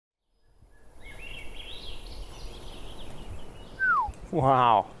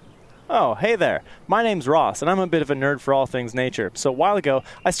Wow. Oh, hey there. My name's Ross, and I'm a bit of a nerd for all things nature. So a while ago,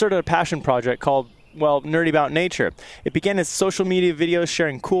 I started a passion project called, Nerdy About Nature. It began as social media videos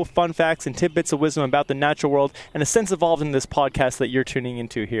sharing cool fun facts and tidbits of wisdom about the natural world, and has since evolved into this podcast that you're tuning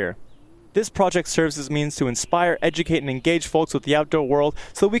into here. This project serves as a means to inspire, educate, and engage folks with the outdoor world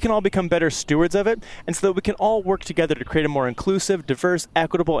so that we can all become better stewards of it, and so that we can all work together to create a more inclusive, diverse,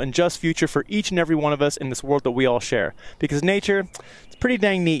 equitable, and just future for each and every one of us in this world that we all share. Because nature, it's pretty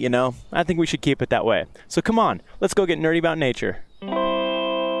dang neat, you know? I think we should keep it that way. So come on, let's go get nerdy about nature.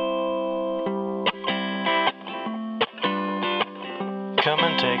 Come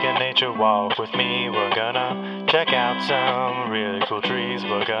and take a nature walk with me. We're gonna check out some really cool trees.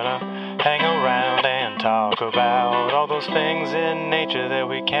 We're gonna hang around and talk about all those things in nature that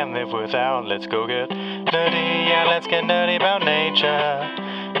we can't live without. Let's go get nerdy, yeah, let's get nerdy about nature.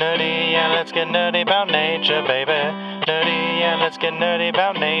 Nerdy, yeah, let's get nerdy about nature, baby. Nerdy, yeah, let's get nerdy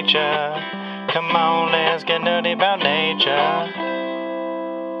about nature. Come on, let's get nerdy about nature.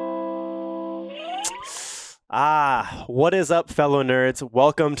 What is up, fellow nerds?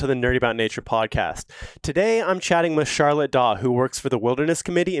 Welcome to the Nerdy About Nature podcast. Today, I'm chatting with Charlotte Dawe, who works for the Wilderness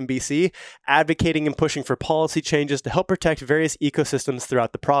Committee in BC, advocating and pushing for policy changes to help protect various ecosystems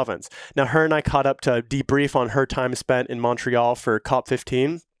throughout the province. Now, her and I caught up to debrief on her time spent in Montreal for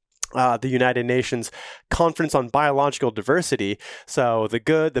COP15. The United Nations Conference on Biological Diversity. So the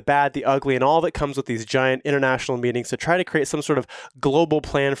good, the bad, the ugly, and all that comes with these giant international meetings to try to create some sort of global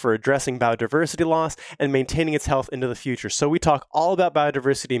plan for addressing biodiversity loss and maintaining its health into the future. So we talk all about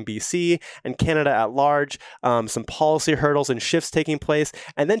biodiversity in BC and Canada at large, some policy hurdles and shifts taking place.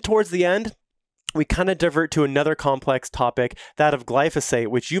 And then towards the end, we kind of divert to another complex topic, that of glyphosate,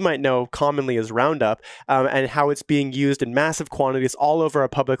 which you might know commonly as Roundup, and how it's being used in massive quantities all over our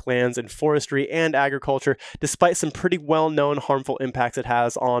public lands in forestry and agriculture, despite some pretty well-known harmful impacts it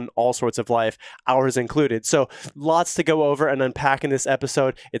has on all sorts of life, ours included. So lots to go over and unpack in this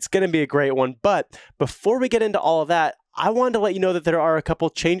episode. It's going to be a great one. But before we get into all of that, I wanted to let you know that there are a couple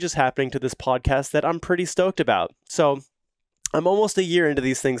changes happening to this podcast that I'm pretty stoked about. So I'm almost a year into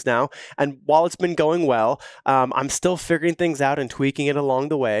these things now, and while it's been going well, I'm still figuring things out and tweaking it along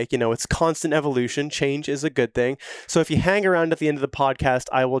the way. You know, it's constant evolution. Change is a good thing. So if you hang around at the end of the podcast,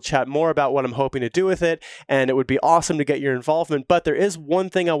 I will chat more about what I'm hoping to do with it, and it would be awesome to get your involvement. But there is one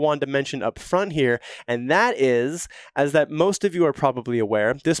thing I wanted to mention up front here, and that is, as that most of you are probably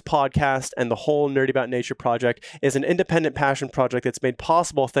aware, this podcast and the whole Nerdy About Nature project is an independent passion project that's made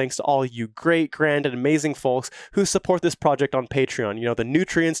possible thanks to all you great, grand, and amazing folks who support this project on Patreon. You know, the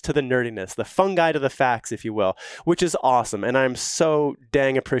nutrients to the nerdiness, the fungi to the facts, if you will, which is awesome. And I'm so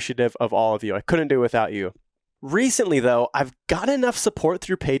dang appreciative of all of you. I couldn't do it without you. Recently, though, I've got enough support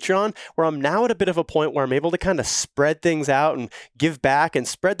through Patreon where I'm now at a bit of a point where I'm able to kind of spread things out and give back and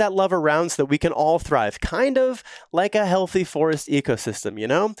spread that love around so that we can all thrive, kind of like a healthy forest ecosystem, you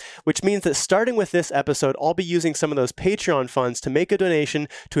know? Which means that starting with this episode, I'll be using some of those Patreon funds to make a donation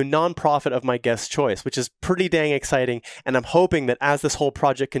to a nonprofit of my guest's choice, which is pretty dang exciting. And I'm hoping that as this whole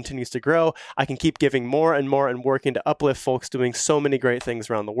project continues to grow, I can keep giving more and more and working to uplift folks doing so many great things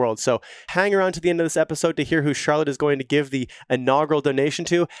around the world. So hang around to the end of this episode to hear who Charlotte is going to give the inaugural donation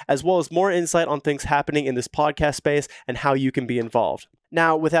to, as well as more insight on things happening in this podcast space and how you can be involved.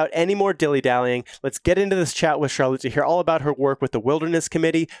 Now, without any more dilly-dallying, let's get into this chat with Charlotte to hear all about her work with the Wilderness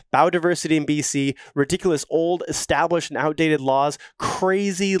Committee, biodiversity in BC, ridiculous old, established, and outdated laws,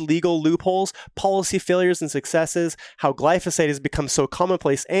 crazy legal loopholes, policy failures and successes, how glyphosate has become so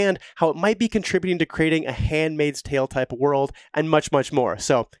commonplace, and how it might be contributing to creating a Handmaid's Tale type world, and much, much more.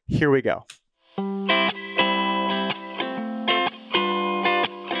 So, here we go. 1,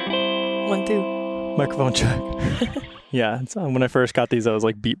 2. Microphone check. Yeah, when I first got these, I was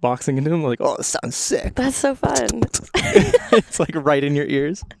like beatboxing into them. Like, oh, this sounds sick. That's so fun. It's like right in your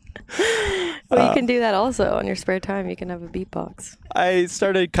ears. Well, you can do that also on your spare time. You can have a beatbox. I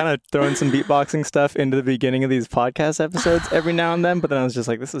started kind of throwing some beatboxing stuff into the beginning of these podcast episodes every now and then, but then I was just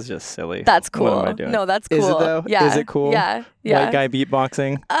like, this is just silly. That's cool. What am I doing? No, that's cool. Is it though? Yeah. Is it cool? Yeah. White guy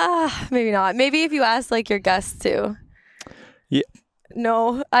beatboxing? Maybe not. Maybe if you ask like your guests to. Yeah.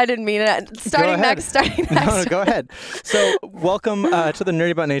 No, I didn't mean it. Starting next. No, go ahead. So welcome to the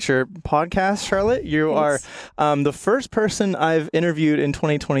Nerdy About Nature podcast, Charlotte. You Thanks. are the first person I've interviewed in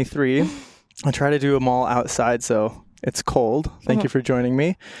 2023. I try to do them all outside, so it's cold. Thank you for joining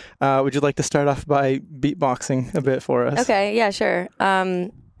me. Would you like to start off by beatboxing a bit for us? Okay, yeah, sure.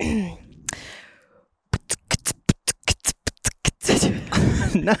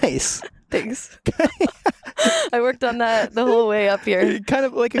 Nice. Thanks. I worked on that the whole way up here. Kind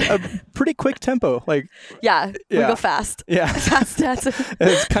of like a pretty quick tempo. Like, Yeah, we Yeah. go fast. yeah. Fast dancing.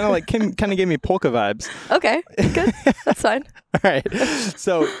 It's kind of like, kind of gave me polka vibes. Okay, good. That's fine. All right.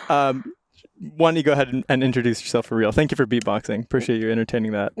 So, why don't you go ahead and introduce yourself for real? Thank you for beatboxing. Appreciate you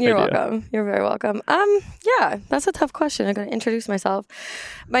entertaining that. You're idea. welcome. You're very welcome. Yeah, that's a tough question. I got to introduce myself.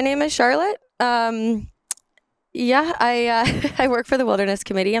 My name is Charlotte. Yeah, I work for the Wilderness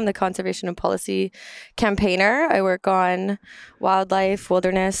Committee. I'm the Conservation and Policy campaigner. I work on wildlife,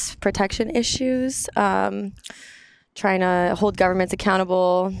 wilderness protection issues, trying to hold governments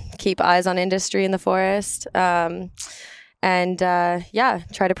accountable, keep eyes on industry in the forest, and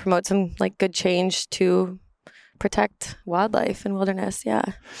try to promote some like good change to protect wildlife and wilderness. Yeah.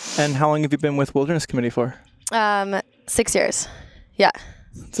 And how long have you been with Wilderness Committee for? 6 years. Yeah.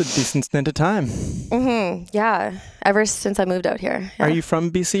 It's a decent stint of time. Yeah. Ever since I moved out here. Yeah. Are you from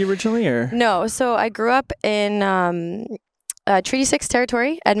BC originally, or? No. So I grew up in Treaty 6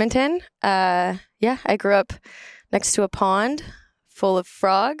 territory, Edmonton. I grew up next to a pond full of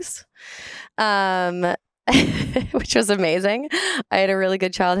frogs, which was amazing. I had a really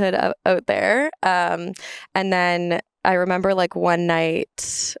good childhood out there. And then I remember like one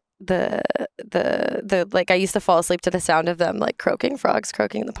night, the like I used to fall asleep to the sound of them like frogs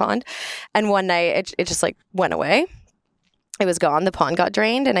croaking in the pond, and one night it just like went away. It was gone. The pond got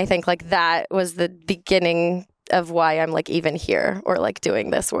drained, and I think like that was the beginning of why I'm like even here or like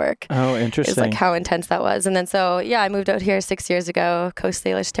doing this work. Oh, interesting. Is like how intense that was. And then so I moved out here 6 years ago. Coast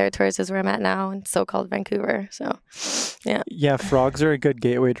Salish Territories is where I'm at now, in so-called Vancouver. So yeah, frogs are a good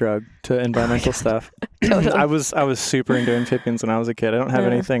gateway drug to environmental stuff. Totally. I was super into amphibians when I was a kid. I don't have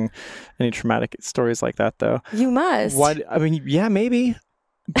any traumatic stories like that though. You must. Why? I mean, yeah, maybe.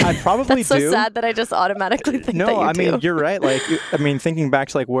 I probably That's so do. sad that I just automatically think that you No, I mean, do. you're right. Like, I mean, thinking back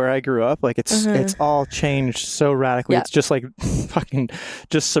to like where I grew up, like it's all changed so radically. Yeah. It's just like fucking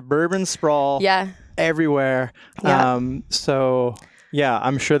just suburban sprawl everywhere. Yeah. So yeah,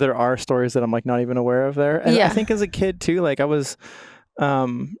 I'm sure there are stories that I'm like not even aware of there. And I think as a kid too, like I was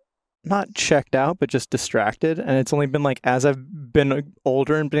not checked out, but just distracted. And it's only been like as I've been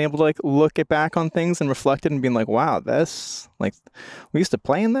older and been able to like look back on things and reflect it and being like, wow, this like we used to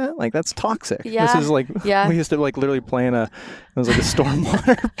play in that, like that's toxic. Yeah. This is like we used to like literally play in it was like a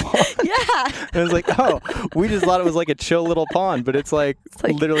stormwater pond. Yeah. And it was like, oh, we just thought it was like a chill little pond, but it's like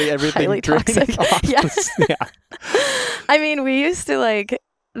literally everything highly draining toxic. off. Yeah. I mean, we used to like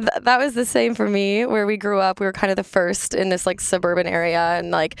that was the same for me where we grew up. We were kind of the first in this like suburban area,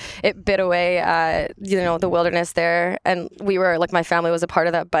 and like it bit away the wilderness there, and we were like my family was a part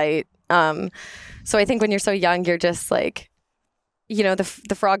of that bite. So I think when you're so young, you're just like,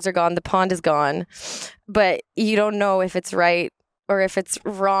 the frogs are gone, the pond is gone, but you don't know if it's right or if it's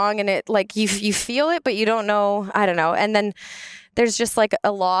wrong, and it like you feel it, but you don't know. I don't know. And then there's just like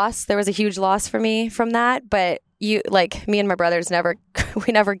a loss. There was a huge loss for me from that, but me and my brothers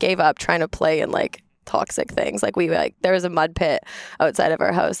we never gave up trying to play in like toxic things. Like there was a mud pit outside of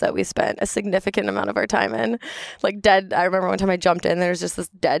our house that we spent a significant amount of our time in. Like I remember one time I jumped in, there's just this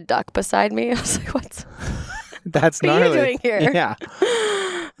dead duck beside me. I was like, what That's are you doing here? Yeah.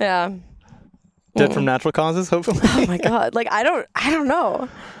 Yeah. Dead from natural causes, hopefully. Oh my God. Like, I don't know.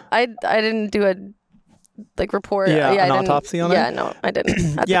 I didn't do a report. An autopsy on it? Yeah, no, I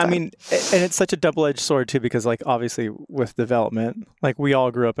didn't. Yeah, I mean, and it's such a double-edged sword too, because like obviously with development, like we all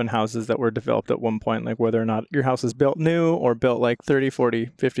grew up in houses that were developed at one point, like whether or not your house is built new or built like 30, 40,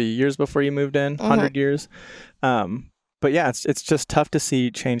 50 years before you moved in, 100 years. But yeah, it's just tough to see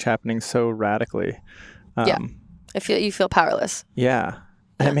change happening so radically. You feel powerless. Yeah.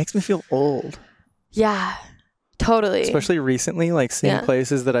 And it makes me feel old. Yeah. Totally. Especially recently, like seeing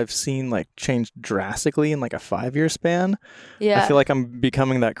places that I've seen like change drastically in like a 5-year span. Yeah. I feel like I'm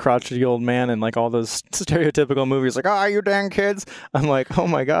becoming that crotchety old man in like all those stereotypical movies like, oh, you dang kids. I'm like, oh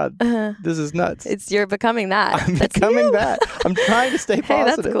my God, this is nuts. You're becoming that. I'm becoming that. I'm trying to stay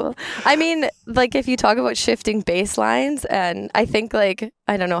positive. Hey, that's cool. I mean, like if you talk about shifting baselines, and I think like,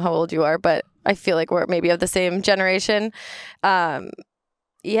 I don't know how old you are, but I feel like we're maybe of the same generation. Like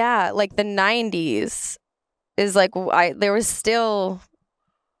the 90s is like there was still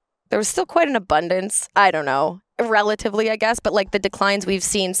quite an abundance. I don't know, relatively, I guess, but like the declines we've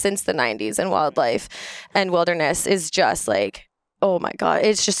seen since the 90s in wildlife and wilderness is just like, oh my God,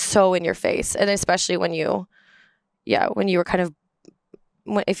 it's just so in your face. And especially when you were kind of,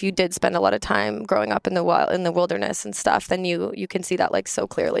 if you did spend a lot of time growing up in the wilderness and stuff, then you can see that like so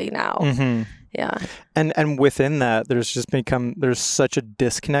clearly now. Mm-hmm. Yeah. And within that, there's such a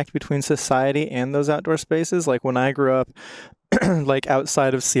disconnect between society and those outdoor spaces. Like when I grew up, like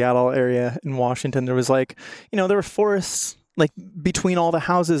outside of Seattle area in Washington, there was like, there were forests like between all the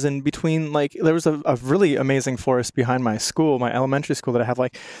houses, and between like there was a really amazing forest behind my school, my elementary school, that I have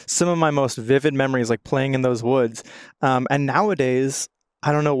like some of my most vivid memories like playing in those woods. And nowadays,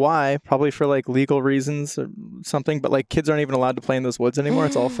 I don't know why, probably for like legal reasons or something, but like kids aren't even allowed to play in those woods anymore.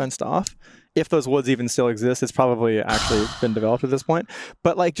 It's all fenced off. If those woods even still exist, it's probably actually been developed at this point.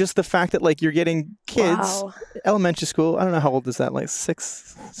 But like just the fact that like you're getting kids, elementary school, I don't know how old is that, like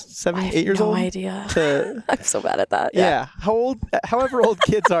 6, 7, 8 years old? No idea. I'm so bad at that. Yeah. However old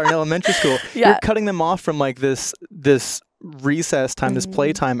kids are in elementary school, you're cutting them off from like this recess time, this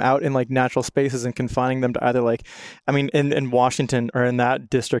playtime out in like natural spaces, and confining them to either like, I mean, in Washington or in that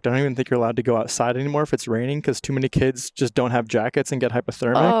district, I don't even think you're allowed to go outside anymore if it's raining, because too many kids just don't have jackets and get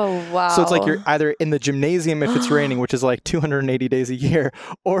hypothermic. Oh, wow. So it's like you're either in the gymnasium if it's raining, which is like 280 days a year,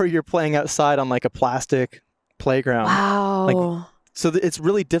 or you're playing outside on like a plastic playground. Wow. Like, so it's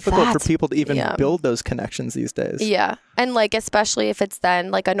really difficult for people to even build those connections these days. Yeah. And like, especially if it's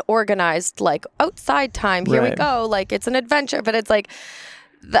then like an organized, like outside time, here we go. Like it's an adventure, but it's like,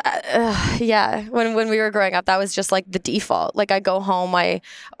 when we were growing up, that was just like the default. Like I go home, I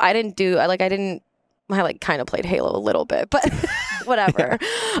kind of played Halo a little bit, but whatever,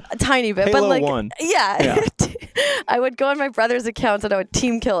 a tiny bit. Halo but like, 1. Yeah. I would go on my brother's accounts and I would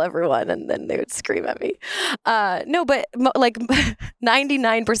team kill everyone, and then they would scream at me. No, but like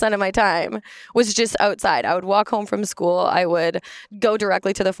 99% of my time was just outside. I would walk home from school. I would go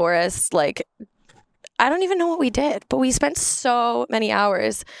directly to the forest. Like, I don't even know what we did, but we spent so many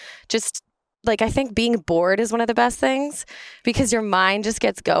hours just like, I think being bored is one of the best things, because your mind just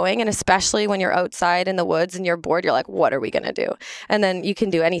gets going. And especially when you're outside in the woods and you're bored, you're like, what are we going to do? And then you can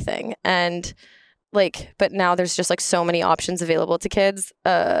do anything. And like, but now there's just like so many options available to kids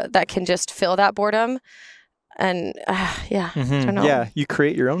that can just fill that boredom. And I don't know. Yeah, you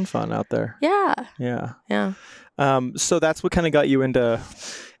create your own fun out there. Yeah. So that's what kind of got you into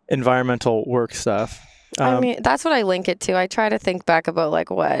environmental work stuff. I mean, that's what I link it to. I try to think back about like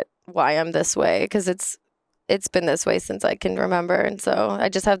why I'm this way, because it's been this way since I can remember. And so I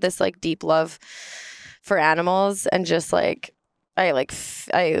just have this like deep love for animals, and just like I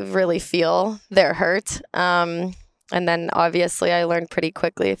really feel their hurt. And then obviously I learned pretty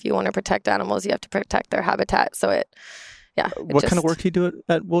quickly, if you want to protect animals, you have to protect their habitat. So what kind of work do you do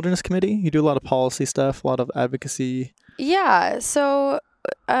at Wilderness Committee? You do a lot of policy stuff, a lot of advocacy. Yeah. So,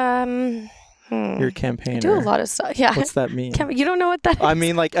 you're a campaigner. I do a lot of stuff. Yeah. What's that mean? You don't know what that is? I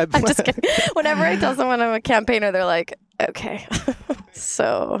mean, like, I'm just kidding. Whenever I tell someone I'm a campaigner, they're like, okay.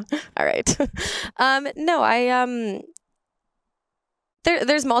 So, all right. No,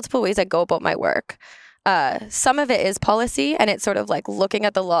 there's multiple ways I go about my work. Some of it is policy, and it's sort of like looking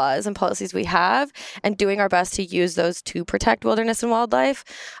at the laws and policies we have and doing our best to use those to protect wilderness and wildlife.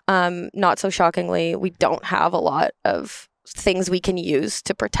 Not so shockingly, we don't have a lot of things we can use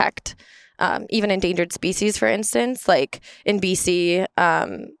to protect even endangered species, for instance. Like in BC,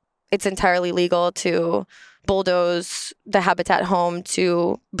 it's entirely legal to bulldoze the habitat home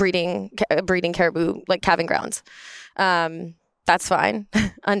to breeding caribou, like calving grounds. That's fine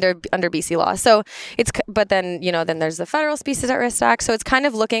under BC law. So but then, then there's the Federal Species at Risk Act. So it's kind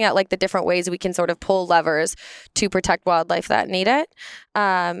of looking at like the different ways we can sort of pull levers to protect wildlife that need it.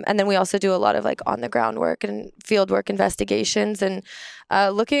 And then we also do a lot of like on the ground work and field work investigations, and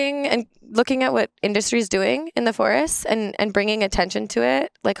looking at what industry is doing in the forests and bringing attention to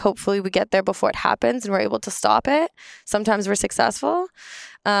it. Like hopefully we get there before it happens and we're able to stop it. Sometimes we're successful.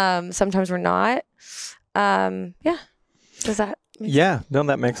 Sometimes we're not. Does that make sense? No,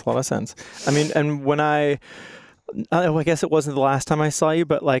 that makes a lot of sense. I mean, and when I guess it wasn't the last time I saw you,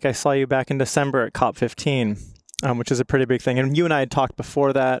 but like I saw you back in December at COP15, which is a pretty big thing. And you and I had talked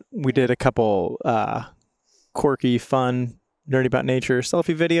before that. We did a couple quirky, fun, nerdy about nature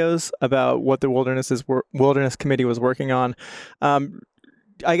selfie videos about what the Wilderness Committee was working on.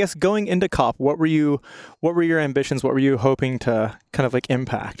 I guess going into COP, what were your ambitions? What were you hoping to kind of like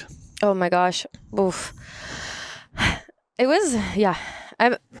impact? Oh my gosh. Oof. It was,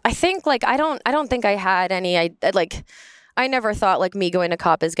 I think like, I don't think I had any, I never thought like me going to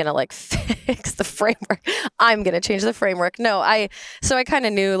COP is going to like fix the framework. I'm going to change the framework. No, so I kind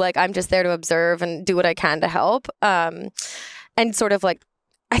of knew like, I'm just there to observe and do what I can to help. And sort of like,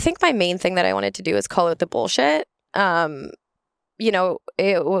 I think my main thing that I wanted to do is call out the bullshit. We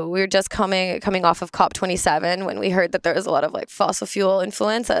were just coming off of COP27 when we heard that there was a lot of like fossil fuel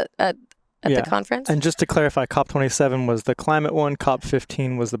influence at the conference. And just to clarify, COP27 was the climate one,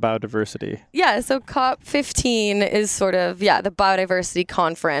 COP15 was the biodiversity. Yeah, so COP15 is sort of, the biodiversity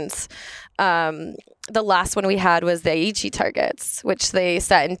conference. the last one we had was the Aichi targets, which they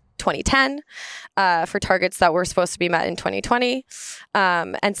set in 2010 for targets that were supposed to be met in 2020.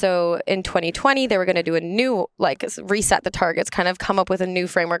 And so in 2020, they were going to do a new, like, reset the targets, kind of come up with a new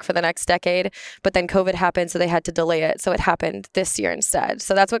framework for the next decade. But then COVID happened, so they had to delay it. So it happened this year instead.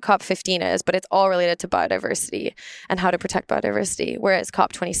 So that's what COP15 is, but it's all related to biodiversity and how to protect biodiversity. Whereas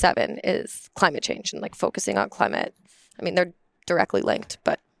COP27 is climate change and like focusing on climate. I mean, they're directly linked,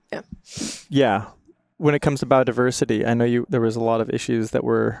 but yeah. Yeah. When it comes to biodiversity, I know there was a lot of issues that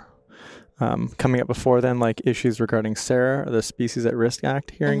were coming up before then, like issues regarding SARA, the Species at Risk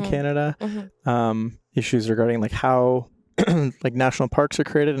Act here in Canada, issues regarding like how like national parks are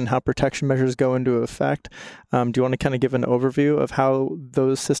created and how protection measures go into effect. Do you want to kind of give an overview of how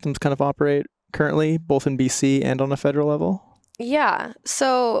those systems kind of operate currently, both in BC and on a federal level? Yeah.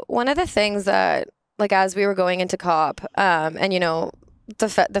 So one of the things that, like, as we were going into COP, and, you know, the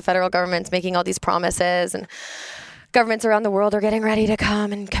federal government's making all these promises and governments around the world are getting ready to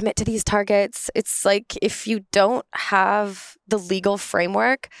come and commit to these targets. It's like, if you don't have the legal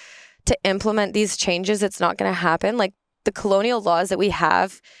framework to implement these changes, it's not going to happen. Like, the colonial laws that we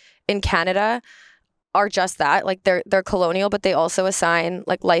have in Canada are just that. Like, they're colonial, but they also assign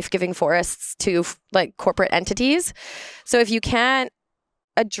like life-giving forests to like corporate entities. So if you can't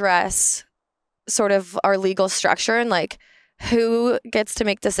address sort of our legal structure and like who gets to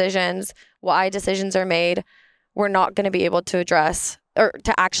make decisions, why decisions are made, we're not going to be able to address or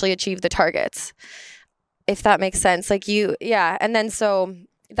to actually achieve the targets, if that makes sense. Like, yeah. And then so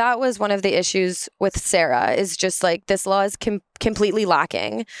that was one of the issues with SARA, is just like this law is completely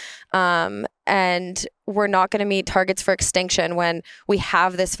lacking. And we're not going to meet targets for extinction when we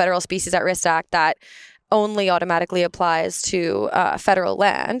have this Federal Species at Risk Act that only automatically applies to federal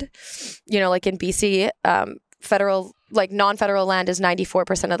land. You know, like in BC, federal, like non-federal land is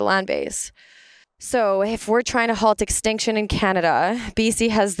 94% of the land base. So if we're trying to halt extinction in Canada, BC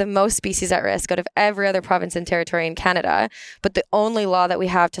has the most species at risk out of every other province and territory in Canada. But the only law that we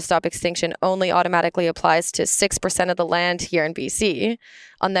have to stop extinction only automatically applies to 6% of the land here in BC.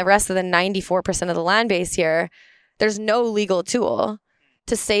 On the rest of the 94% of the land base here, there's no legal tool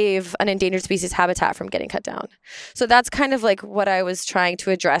to save an endangered species habitat from getting cut down. So that's kind of like what I was trying to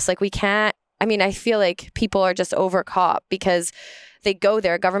address. Like, we can't, I mean, I feel like people are just over COP because they go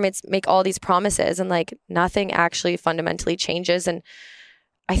there, governments make all these promises and like nothing actually fundamentally changes. And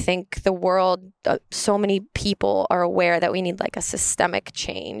I think the world, so many people are aware that we need like a systemic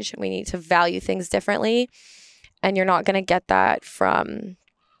change. We need to value things differently. And you're not going to get that from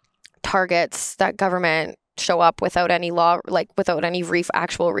targets that government show up without any law, like without any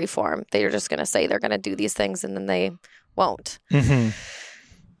actual reform. They're just going to say they're going to do these things and then they won't. Mm-hmm.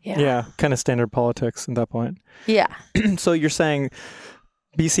 Yeah, kind of standard politics at that point. Yeah. So you're saying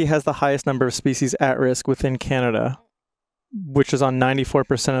BC has the highest number of species at risk within Canada, which is on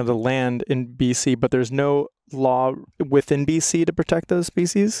 94% of the land in BC, but there's no law within BC to protect those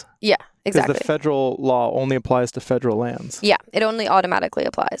species? Yeah, exactly. Because the federal law only applies to federal lands. Yeah, it only automatically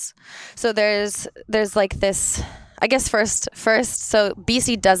applies. So there's like this, I guess first, so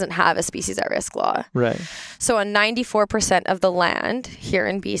BC doesn't have a species at risk law. Right. So on 94% of the land here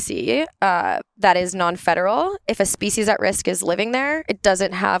in BC, that is non-federal, if a species at risk is living there, it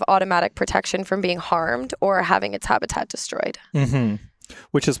doesn't have automatic protection from being harmed or having its habitat destroyed. Mm-hmm.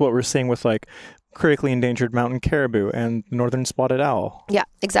 Which is what we're seeing with like critically endangered mountain caribou and northern spotted owl. Yeah,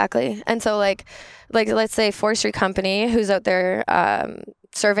 exactly. And so like let's say forestry company who's out there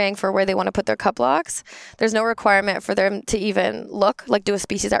surveying for where they want to put their cut blocks, there's no requirement for them to even do a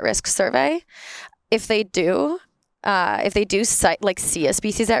species at risk survey. If they do see a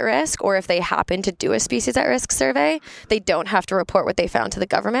species at risk, or if they happen to do a species at risk survey, they don't have to report what they found to the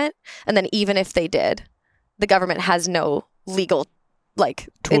government. And then even if they did, the government has no legal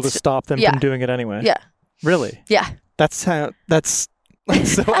tool to stop them from doing it anyway. Yeah. Really? Yeah. That's like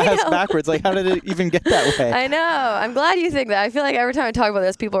so ass backwards. Like, how did it even get that way? I know. I'm glad you think that. I feel like every time I talk about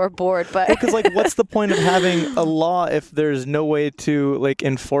this, people are bored. But because like, what's the point of having a law if there's no way to like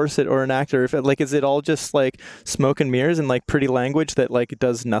enforce it or enact it? Or if it, like, is it all just like smoke and mirrors and like pretty language that like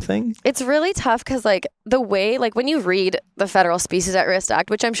does nothing? It's really tough because like the way, like when you read the Federal Species at Risk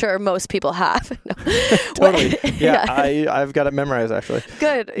Act, which I'm sure most people have. Totally. Yeah. I've got it memorized actually.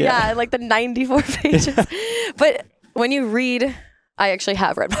 Good. Yeah. Like the 94 pages. But when you read, I actually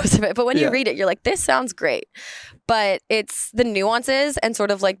have read most of it, but when you read it, you're like, this sounds great. But it's the nuances and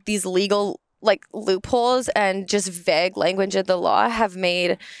sort of like these legal like loopholes and just vague language of the law have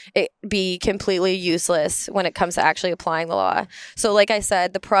made it be completely useless when it comes to actually applying the law. So like I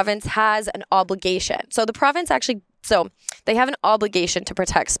said, the province has an obligation. So the province actually So they have an obligation to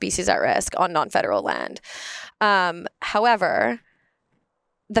protect species at risk on non-federal land. However,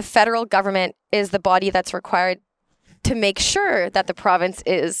 the federal government is the body that's required to make sure that the province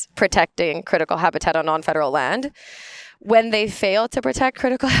is protecting critical habitat on non-federal land. When they fail to protect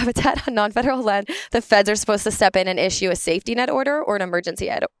critical habitat on non-federal land, the feds are supposed to step in and issue a safety net order or an emergency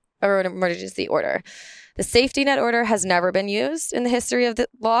order. The safety net order has never been used in the history of the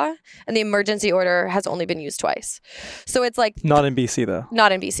law, and the emergency order has only been used twice. So it's like... Not in BC, though.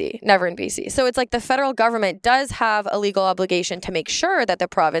 Not in BC. Never in BC. So it's like the federal government does have a legal obligation to make sure that the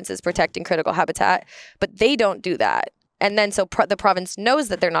province is protecting critical habitat, but they don't do that. And then so the province knows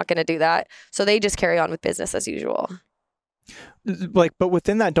that they're not going to do that, so they just carry on with business as usual. Like, but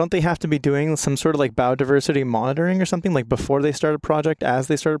within that, don't they have to be doing some sort of like biodiversity monitoring or something, like before they start a project, as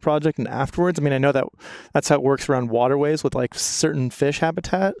they start a project, and afterwards? I mean, I know that that's how it works around waterways with like certain fish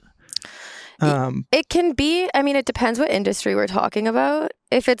habitat. It can be, I mean, it depends what industry we're talking about.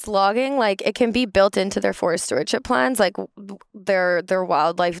 If it's logging, like it can be built into their forest stewardship plans, like their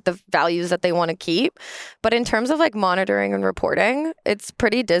wildlife, the values that they want to keep. But in terms of like monitoring and reporting, it's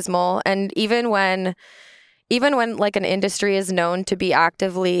pretty dismal. And even when like an industry is known to be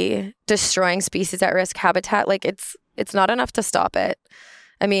actively destroying species at risk habitat, like it's not enough to stop it.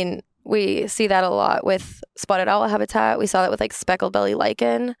 I mean, we see that a lot with spotted owl habitat. We saw that with like speckled belly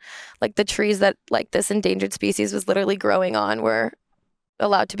lichen. Like the trees that like this endangered species was literally growing on were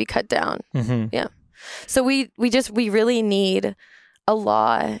allowed to be cut down. Mm-hmm. Yeah. So we really need a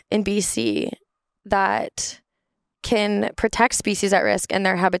law in BC that can protect species at risk and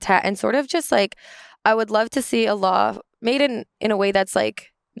their habitat, and sort of just like, I would love to see a law made in a way that's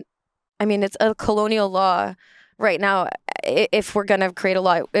like, I mean, it's a colonial law right now. If we're going to create a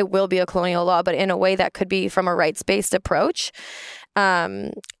law, it will be a colonial law, but in a way that could be from a rights-based approach.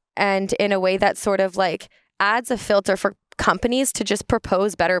 And in a way that sort of like adds a filter for companies to just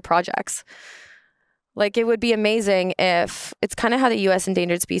propose better projects. Like it would be amazing if, it's kind of how the U.S.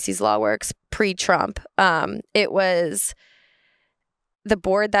 endangered species law works pre-Trump. It was the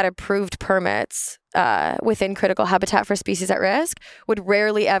board that approved permits within critical habitat for species at risk would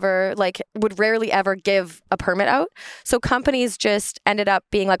rarely ever give a permit out. So companies just ended up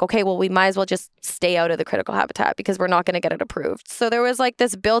being like, okay, well, we might as well just stay out of the critical habitat because we're not going to get it approved. So there was like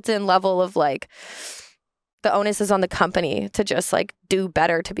this built-in level of like, the onus is on the company to just like do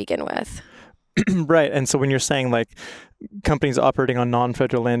better to begin with. Right. And so when you're saying like companies operating on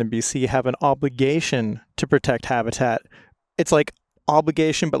non-federal land in BC have an obligation to protect habitat, it's like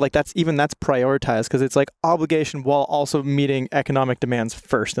obligation, but like that's prioritized because it's like obligation while also meeting economic demands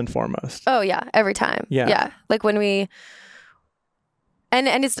first and foremost. Oh yeah, every time. Yeah. Like when we and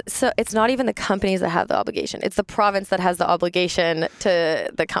it's not even the companies that have the obligation. It's the province that has the obligation to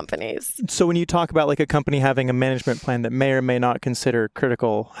the companies. So when you talk about like a company having a management plan that may or may not consider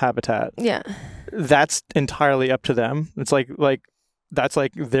critical habitat, yeah, that's entirely up to them. It's like that's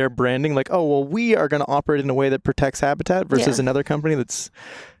like their branding, like, oh, well, we are going to operate in a way that protects habitat versus another company that's...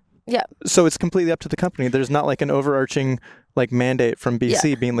 Yeah. So it's completely up to the company. There's not like an overarching like mandate from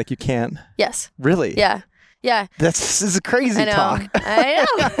BC being like, you can't. Yes. Really? Yeah. Yeah. This is crazy talk. I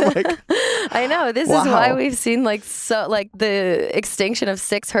know. Like, I know. This is why we've seen like the extinction of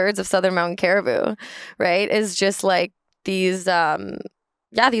 6 herds of southern mountain caribou, right? Is just like these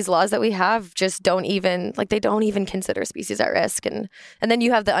these laws that we have just don't even consider species at risk. And then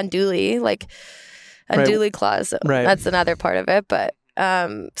you have the unduly clause. Right. That's another part of it. But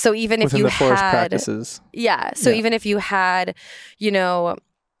so even if you the forest had practices. Yeah. So even if you had,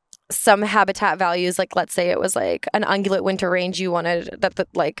 some habitat values, like let's say it was like an ungulate winter range we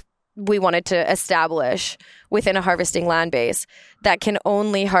wanted to establish within a harvesting land base that can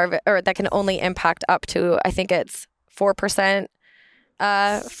only impact up to, I think it's 4%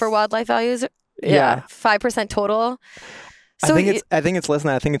 for wildlife values. Yeah. 5% total. So I think it's less than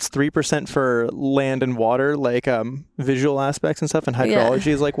that. I think it's 3% for land and water, like visual aspects and stuff, and hydrology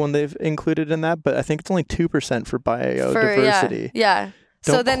is like one they've included in that. But I think it's only 2% for biodiversity. Yeah.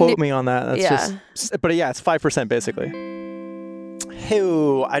 Don't quote me on that. That's just. But it's 5% basically. Hey,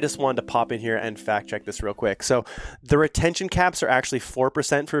 I just wanted to pop in here and fact check this real quick. So the retention caps are actually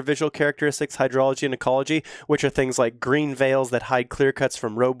 4% for visual characteristics, hydrology, and ecology, which are things like green veils that hide clear cuts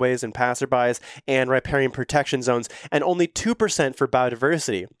from roadways and passerbys and riparian protection zones, and only 2% for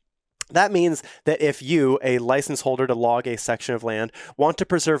biodiversity. That means that if you, a license holder to log a section of land, want to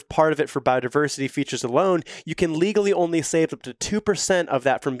preserve part of it for biodiversity features alone, you can legally only save up to 2% of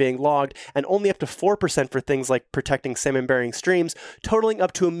that from being logged and only up to 4% for things like protecting salmon-bearing streams, totaling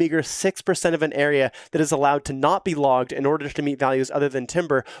up to a meager 6% of an area that is allowed to not be logged in order to meet values other than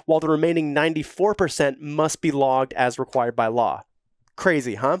timber, while the remaining 94% must be logged as required by law.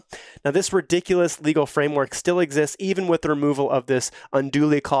 Crazy, huh? Now, this ridiculous legal framework still exists even with the removal of this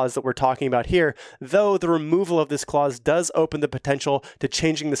unduly clause that we're talking about here, though the removal of this clause does open the potential to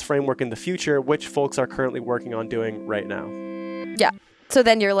changing this framework in the future, which folks are currently working on doing right now. Yeah. So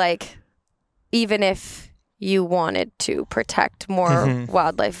then you're like, even if you wanted to protect more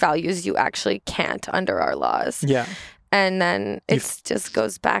wildlife values, you actually can't under our laws. Yeah. And then it just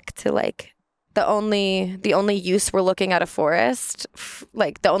goes back to like, the only use we're looking at a forest,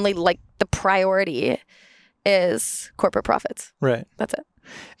 like the priority is corporate profits. Right. That's it.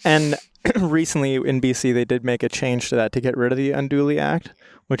 And recently in BC, they did make a change to that to get rid of the Unduly Act,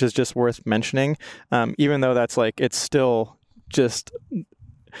 which is just worth mentioning. Even though that's like, it's still just,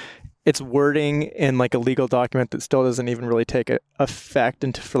 it's wording in like a legal document that still doesn't even really take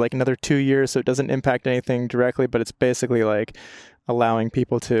effect for like another 2 years. So it doesn't impact anything directly, but it's basically like allowing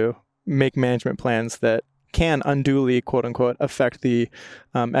people to make management plans that can unduly, quote unquote, affect the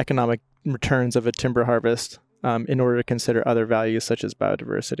economic returns of a timber harvest in order to consider other values such as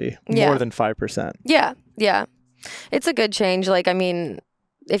biodiversity, more than 5%. Yeah. Yeah. It's a good change. Like, I mean,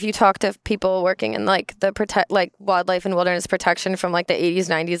 if you talk to people working in like like wildlife and wilderness protection from like the 80s,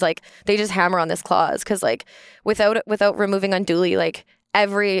 90s, like they just hammer on this clause because like without removing unduly, like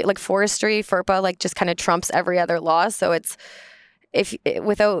every like forestry, FERPA, like just kind of trumps every other law. So it's,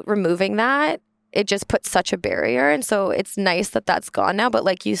 without removing that, it just puts such a barrier. And so it's nice that that's gone now. But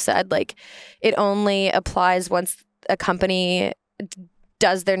like you said, like it only applies once a company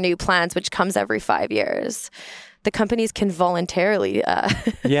does their new plans, which comes every 5 years. The companies can voluntarily.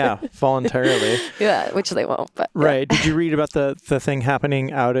 Voluntarily. Yeah, which they won't. But right. Did you read about the thing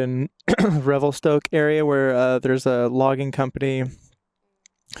happening out in Revelstoke area where there's a logging company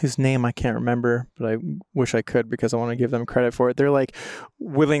whose name I can't remember, but I wish I could because I want to give them credit for it. They're like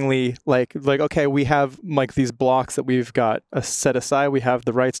willingly like, okay, we have like these blocks that we've got set aside. We have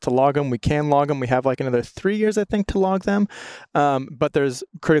the rights to log them. We can log them. We have like another 3 years, I think, to log them. But there's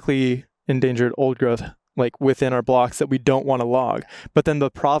critically endangered old growth like within our blocks that we don't want to log. But then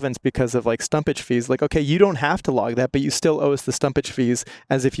the province, because of like stumpage fees, like, okay, you don't have to log that, but you still owe us the stumpage fees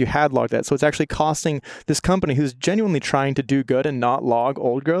as if you had logged that. So it's actually costing this company who's genuinely trying to do good and not log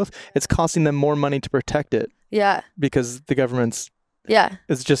old growth, it's costing them more money to protect it. Yeah. Because the government's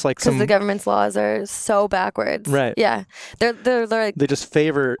it's just like because the government's laws are so backwards. Right. Yeah. They're like they just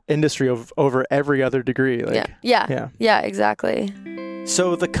favor industry over every other degree. Like, yeah, exactly.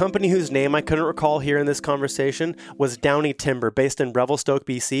 So the company whose name I couldn't recall here in this conversation was Dawe Timber, based in Revelstoke,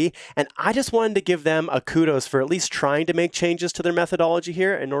 BC. And I just wanted to give them a kudos for at least trying to make changes to their methodology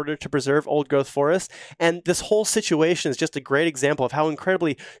here in order to preserve old growth forests. And this whole situation is just a great example of how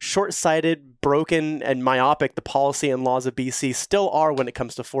incredibly short-sighted, broken, and myopic the policy and laws of BC still are when it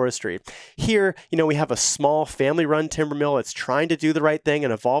comes to forestry. Here, we have a small family-run timber mill that's trying to do the right thing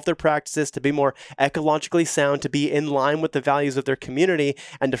and evolve their practices to be more ecologically sound, to be in line with the values of their community,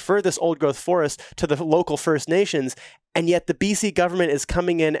 and defer this old growth forest to the local First Nations. And yet the BC government is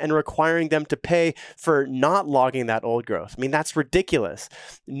coming in and requiring them to pay for not logging that old growth. I mean, that's ridiculous.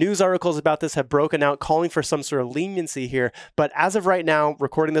 News articles about this have broken out calling for some sort of leniency here. But as of right now,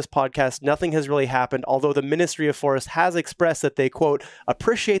 recording this podcast, nothing has really happened, although the Ministry of Forest has expressed that they, quote,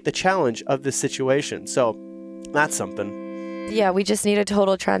 appreciate the challenge of this situation. So that's something. Yeah, we just need a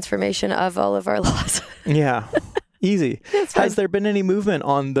total transformation of all of our laws. Yeah. Easy. Has there been any movement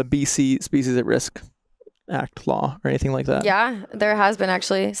on the BC Species at Risk Act law or anything like that? Yeah, there has been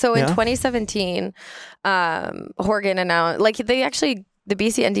actually. So in 2017, Horgan announced, like the BC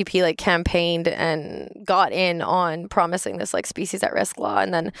NDP like campaigned and got in on promising this like species at risk law,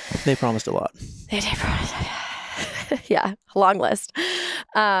 and then they promised a lot. They did promise. Yeah, long list.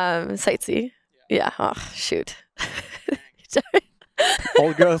 Sightsee. Yeah. Oh shoot.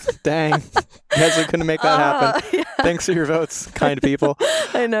 Old growth, dang. You guys are going to make that happen. Yeah. Thanks for your votes, kind people.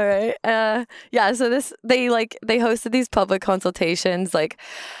 I know, right? So they hosted these public consultations, like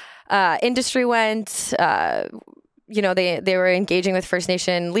industry went, they were engaging with First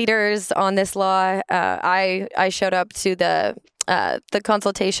Nation leaders on this law. I showed up to the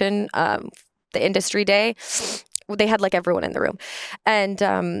consultation, the industry day. They had like everyone in the room,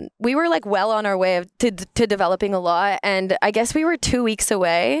 and we were like well on our way to developing a law, and I guess we were 2 weeks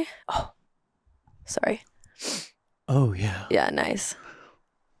away. Oh, sorry. Oh yeah. Yeah, nice.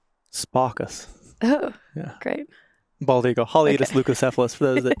 Spaucus. Oh, Yeah. great. Bald eagle. Haliaetus leucocephalus, for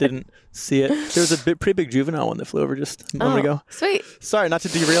those that didn't see it. There was a pretty big juvenile one that flew over just a moment ago. Sweet. Sorry, not to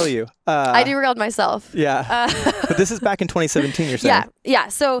derail you. I derailed myself. Yeah. But this is back in 2017, you're saying? Yeah.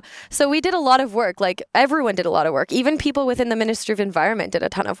 So we did a lot of work. Like, everyone did a lot of work. Even people within the Ministry of Environment did a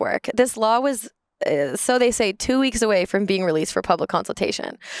ton of work. This law was, so they say, 2 weeks away from being released for public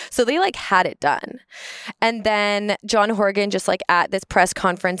consultation. So they had it done. And then John Horgan, just at this press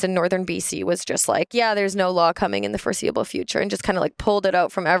conference in northern BC, was just yeah, there's no law coming in the foreseeable future, and just kind of pulled it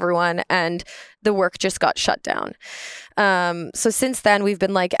out from everyone, and the work just got shut down. So since then, we've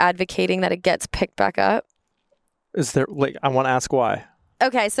been advocating that it gets picked back up. Is there I want to ask why?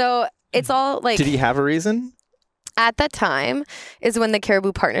 Okay, so it's all Did he have a reason? At that time is when the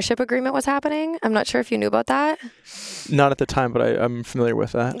Caribou Partnership Agreement was happening. I'm not sure if you knew about that. Not at the time, but I'm familiar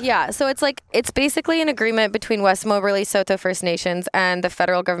with that. Yeah, so it's basically an agreement between West Moberly Saulteaux First Nations and the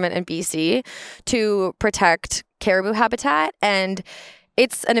federal government in BC to protect caribou habitat, and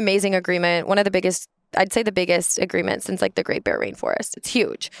it's an amazing agreement. One of the biggest, I'd say the biggest agreement since the Great Bear Rainforest. It's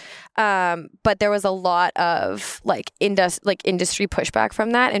huge. But there was a lot of industry pushback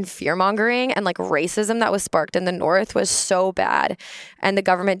from that, and fear mongering and racism that was sparked in the North was so bad, and the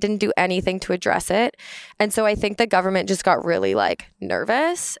government didn't do anything to address it. And so I think the government just got really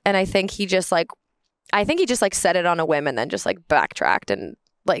nervous, and I think he just set it on a whim and then just backtracked and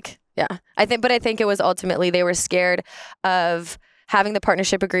yeah. I think it was ultimately they were scared of having the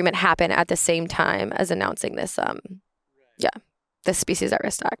partnership agreement happen at the same time as announcing this, the Species at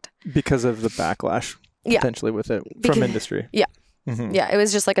Risk Act. Because of the backlash, potentially, with it from industry. Yeah. Mm-hmm. Yeah, it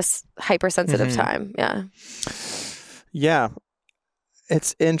was just a hypersensitive time. Yeah. Yeah.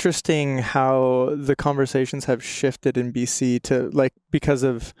 It's interesting how the conversations have shifted in BC to, because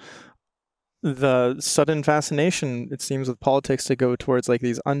of the sudden fascination, it seems, with politics to go towards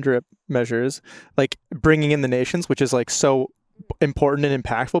these UNDRIP measures, bringing in the nations, which is so important and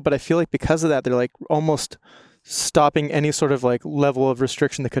impactful, but I feel because of that they're almost stopping any sort of level of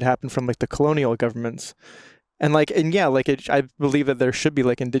restriction that could happen from the colonial governments, and I believe that there should be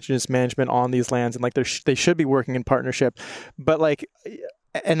Indigenous management on these lands, and they should be working in partnership, but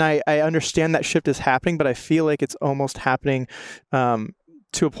and I understand that shift is happening, but I feel it's almost happening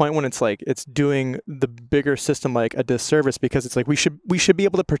to a point when it's doing the bigger system a disservice, because it's we should be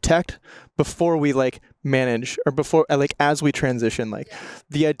able to protect before we manage, or before as we transition.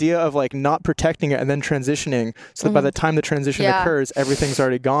 The idea of not protecting it and then transitioning, so that by the time the transition occurs, everything's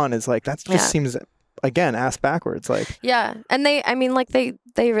already gone, is that just seems, again, ass backwards. Yeah, and they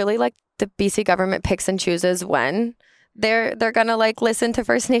really the BC government picks and chooses when they're gonna listen to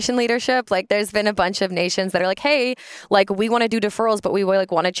First Nation leadership. There's been a bunch of nations that are hey, we want to do deferrals, but we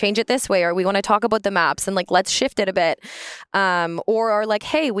want to change it this way, or we want to talk about the maps and let's shift it a bit, or are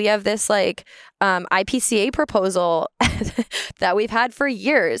hey, we have this IPCA proposal that we've had for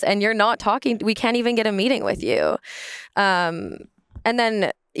years, and you're not talking, we can't even get a meeting with you, and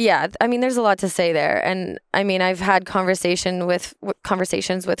then yeah, there's a lot to say there, and I've had conversations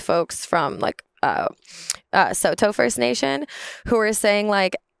with folks from Saulteaux First Nation who are saying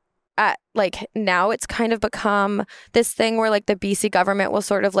now it's kind of become this thing where the BC government will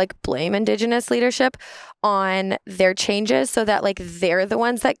sort of blame Indigenous leadership on their changes, so that they're the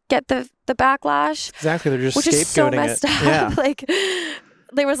ones that get the backlash. Exactly, they're just which scapegoating is so messed up. Yeah.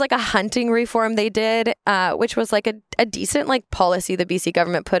 There was a hunting reform they did, which was a decent policy the BC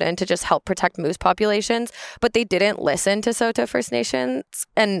government put in to just help protect moose populations, but they didn't listen to Saulteaux First Nations,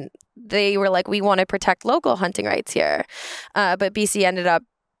 and they were we want to protect local hunting rights here, but BC ended up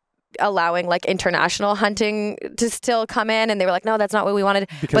allowing international hunting to still come in, and they were no, that's not what we wanted,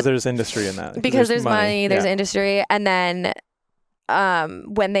 because there's industry in that, because there's money, there's industry. And then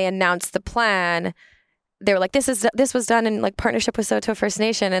when they announced the plan, they were this was done in partnership with Saulteaux First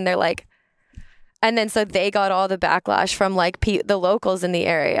Nation, and they're and then so they got all the backlash from the locals in the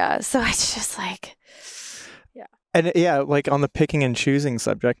area. So it's just yeah. And yeah, on the picking and choosing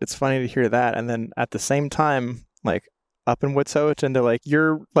subject, it's funny to hear that, and then at the same time, up in Wet'suwet'en, they're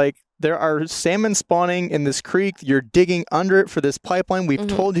you're there are salmon spawning in this creek, you're digging under it for this pipeline, we've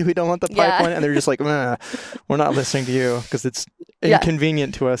told you we don't want the pipeline, and they're just we're not listening to you because it's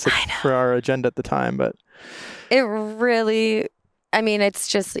inconvenient to us for our agenda at the time. But it really, it's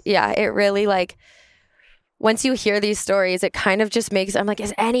just, it really once you hear these stories, it kind of just makes, I'm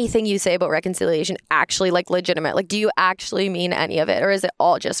is anything you say about reconciliation actually legitimate? Do you actually mean any of it, or is it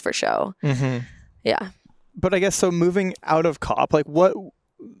all just for show? Mm-hmm. Yeah. But I guess, so moving out of COP,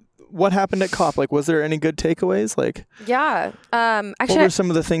 what happened at COP? Was there any good takeaways? Yeah. Actually, what were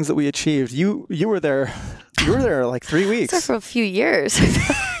some of the things that we achieved? You were there. You were there 3 weeks. For a few years.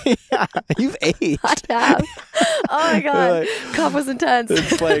 Yeah, you've aged. I have. Oh my God. Like, Cough was intense.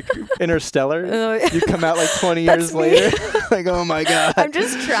 it's like Interstellar. You come out like 20 That's years me. later. Like, oh my God. I'm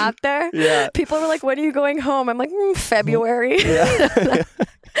just trapped there. Yeah. People were like, when are you going home? I'm like, February. Yeah.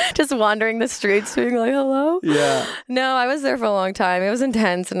 Just wandering the streets being like, hello? Yeah. No, I was there for a long time. It was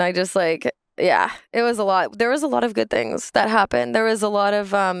intense. And I just like, yeah, it was a lot. There was a lot of good things that happened. There was a lot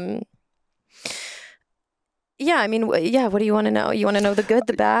of, yeah, I mean, yeah, what do you want to know? You want to know the good,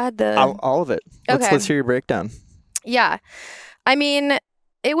 the bad, the... All of it. Okay. Let's hear your breakdown. Yeah. I mean,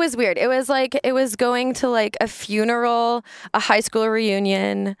 it was weird. It was like, it was going to like a funeral, a high school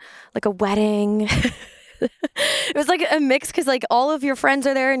reunion, like a wedding. It was like a mix because like all of your friends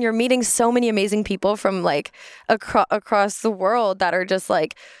are there and you're meeting so many amazing people from like across the world that are just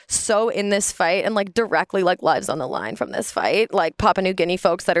like so in this fight and like directly like lives on the line from this fight. Like Papua New Guinea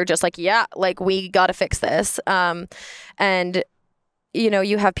folks that are just like, yeah, like we got to fix this. And you know,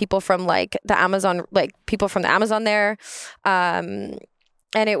 you have people from like the Amazon, like people from the Amazon there.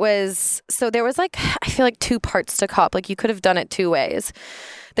 And it was, so there was like, I feel like 2 parts to COP. Like you could have done it 2 ways.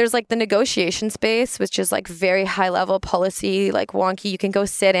 There's like the negotiation space, which is like very high level policy, like wonky. You can go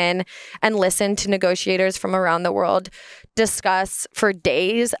sit in and listen to negotiators from around the world discuss for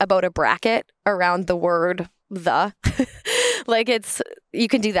days about a bracket around the word the. Like it's, you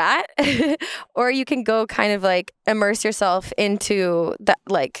can do that. Or you can go kind of like immerse yourself into that,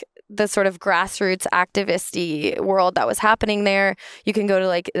 like the sort of grassroots activist-y world that was happening there. You can go to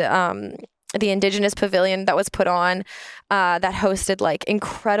like the Indigenous Pavilion that was put on that hosted like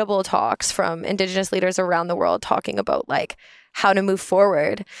incredible talks from Indigenous leaders around the world talking about like how to move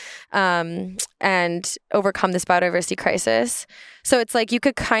forward and overcome this biodiversity crisis. So it's like you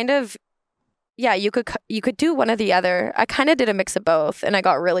could kind of, yeah, you could do one or the other. I kind of did a mix of both and I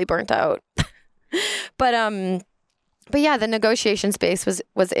got really burnt out. But yeah, the negotiation space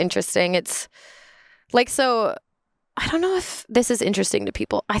was interesting. It's like, so I don't know if this is interesting to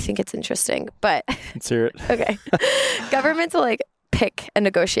people. I think it's interesting, but Let's hear it. okay. Governments will like pick a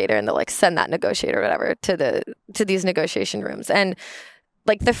negotiator and they'll like send that negotiator or whatever to these negotiation rooms. And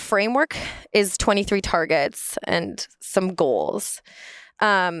like the framework is 23 targets and some goals.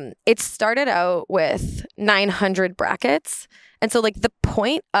 It started out with 900 brackets. And so like the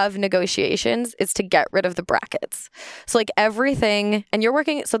point of negotiations is to get rid of the brackets. So like everything, and you're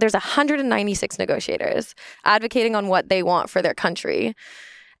working, so there's 196 negotiators advocating on what they want for their country.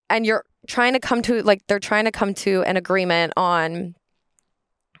 And you're trying to come to, like, they're trying to come to an agreement on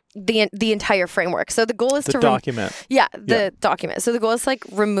the entire framework. So the goal is the to document. The document. So the goal is to like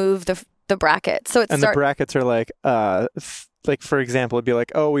remove the bracket. So it's the brackets are like for example, it'd be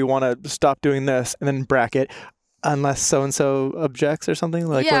like, oh, we want to stop doing this, and then bracket, unless so and so objects or something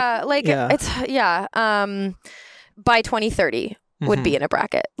like. It's by 2030 would be in a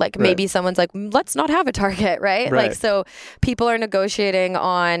bracket. Like maybe someone's like, let's not have a target, right? Like so people are negotiating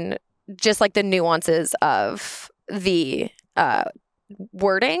on just like the nuances of the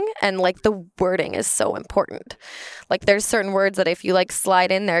wording, and like the wording is so important. Like there's certain words that if you like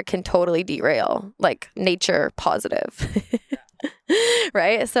slide in there can totally derail, like nature positive.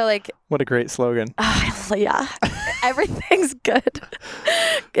 Right? So like, what a great slogan. Yeah. Everything's good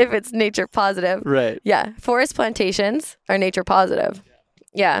if it's nature positive. Right. Yeah. Forest plantations are nature positive.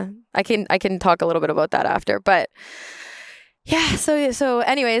 Yeah. I can talk a little bit about that after, but yeah. So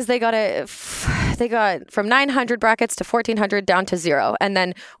anyways, they got from 900 brackets to 1400 down to 0. And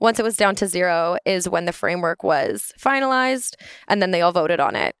then once it was down to 0 is when the framework was finalized, and then they all voted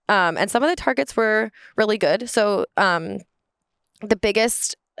on it. And some of the targets were really good. So, the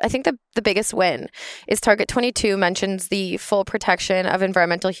biggest win is Target 22 mentions the full protection of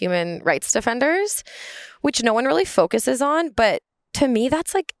environmental human rights defenders, which no one really focuses on. But to me,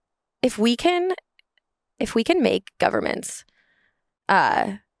 that's like, if we can make governments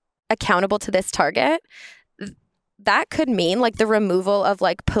accountable to this target, that could mean like the removal of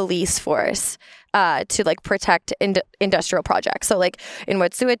like police force to like protect industrial projects. So like in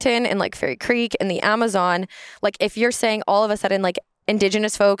Wet'suwet'en and like Fairy Creek in the Amazon, like if you're saying all of a sudden like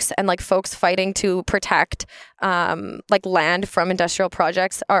Indigenous folks and like folks fighting to protect like land from industrial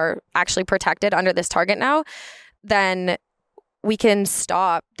projects are actually protected under this target now, then we can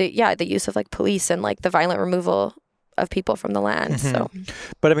stop the use of like police and like the violent removal of people from the land. Mm-hmm. So,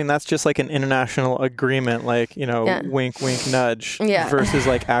 but I mean, that's just like an international agreement, like, you know, wink, wink, nudge versus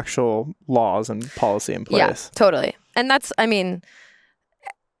like actual laws and policy in place. Yeah, totally. And that's, I mean,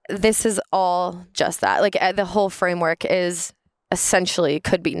 this is all just that. Like the whole framework is essentially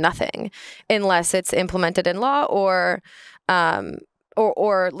could be nothing unless it's implemented in law or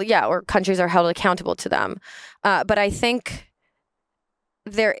countries are held accountable to them. But I think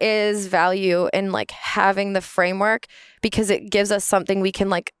there is value in like having the framework because it gives us something we can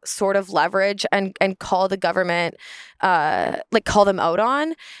like sort of leverage and call the government, like call them out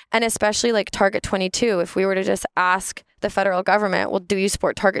on. And especially like Target 22, if we were to just ask the federal government, well, do you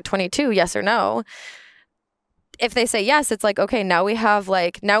support Target 22? Yes or no? If they say yes, it's like, okay, now we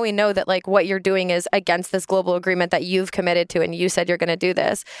know that like what you're doing is against this global agreement that you've committed to and you said you're going to do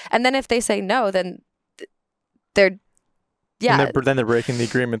this. And then if they say no, then they're then they're breaking the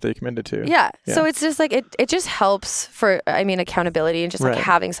agreement they committed to. Yeah. So it's just like it just helps for accountability and just like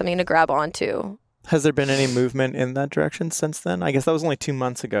having something to grab onto. Has there been any movement in that direction since then? I guess that was only 2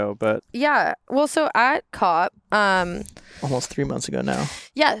 months ago, but yeah. Well, so at COP, almost 3 months ago now.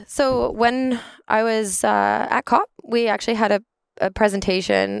 Yeah. So when I was at COP, we actually had a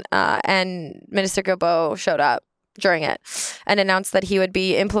presentation, and Minister Dawe showed up during it and announced that he would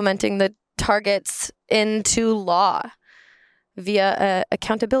be implementing the targets into law via a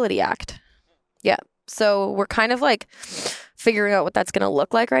Accountability Act. Yeah. So we're kind of like figuring out what that's going to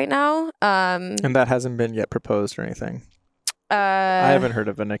look like right now. And that hasn't been yet proposed or anything. I haven't heard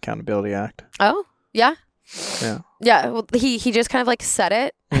of an Accountability Act. Oh, yeah. Yeah. Yeah. Well, he just kind of like said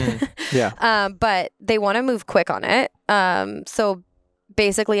it. Yeah. But they want to move quick on it. So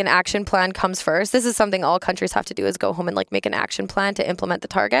basically an action plan comes first. This is something all countries have to do, is go home and like make an action plan to implement the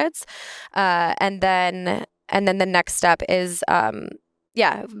targets. And then the next step is,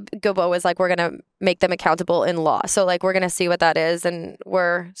 Dawe was like, we're going to make them accountable in law. So like, we're going to see what that is. And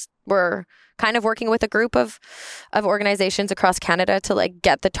we're kind of working with a group of organizations across Canada to like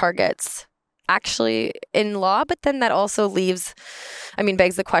get the targets actually in law. But then that also begs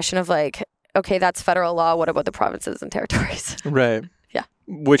the question of like, okay, that's federal law. What about the provinces and territories? Right. Yeah.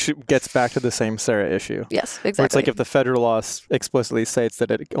 Which gets back to the same Sarah issue. Yes, exactly. Where it's like if the federal law explicitly states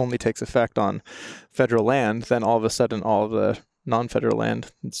that it only takes effect on federal land, then all of a sudden all of the non-federal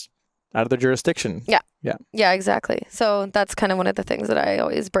land, it's out of their jurisdiction. Yeah. Yeah. Yeah, exactly. So that's kind of one of the things that I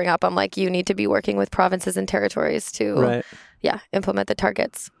always bring up. I'm like, you need to be working with provinces and territories to implement the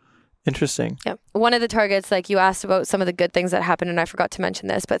targets. Interesting. Yeah. One of the targets, like you asked about some of the good things that happened, and I forgot to mention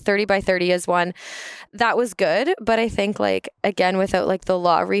this, but 30 by 30 is one that was good. But I think like, again, without like the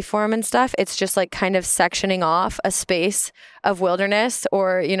law reform and stuff, it's just like kind of sectioning off a space of wilderness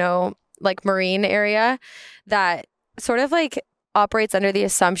or, like marine area that sort of like operates under the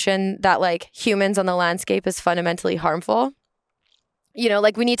assumption that like humans on the landscape is fundamentally harmful.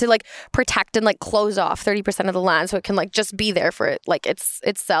 Like we need to like protect and like close off 30% of the land so it can like just be there for it, like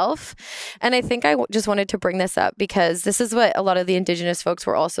itself. And I think I just wanted to bring this up because this is what a lot of the Indigenous folks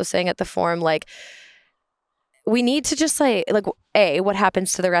were also saying at the forum. Like, we need to just like what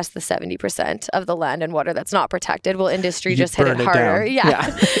happens to the rest of the 70% of the land and water that's not protected? Will industry just hit it harder?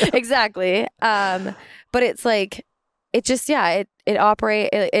 Yeah. Exactly. But it's like, it just,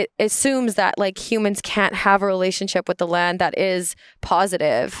 it assumes that like humans can't have a relationship with the land that is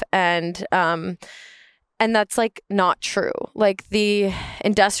positive. And that's like not true. Like the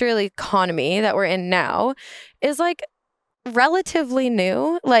industrial economy that we're in now is like relatively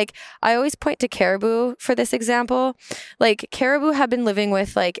new. Like I always point to caribou for this example. Like caribou have been living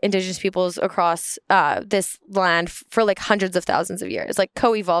with like Indigenous peoples across this land for like hundreds of thousands of years, like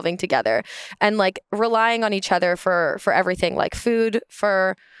co-evolving together and like relying on each other for everything, like food,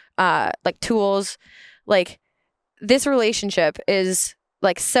 for like tools. Like this relationship is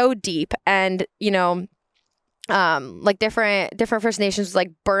like so deep, and like different First Nations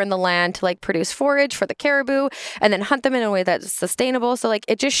like burn the land to like produce forage for the caribou and then hunt them in a way that's sustainable. So like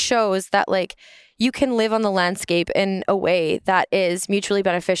it just shows that like you can live on the landscape in a way that is mutually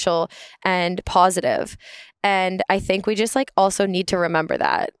beneficial and positive. And I think we just like also need to remember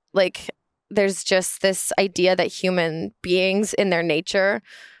that like there's just this idea that human beings in their nature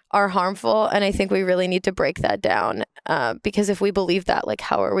are harmful, and I think we really need to break that down, because if we believe that, like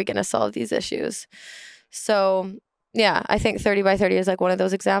how are we going to solve these issues? So yeah, I think 30 by 30 is like one of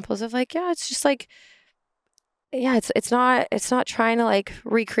those examples of like, it's just like, it's not trying to like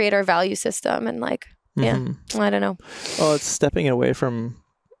recreate our value system and like, I don't know. Well, it's stepping away from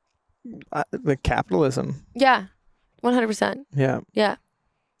the capitalism. Yeah. 100%. Yeah. Yeah.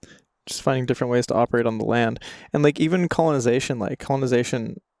 Just finding different ways to operate on the land. And like even colonization,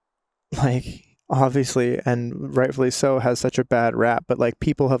 obviously, and rightfully so, has such a bad rap, but like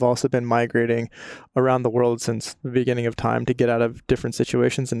people have also been migrating around the world since the beginning of time to get out of different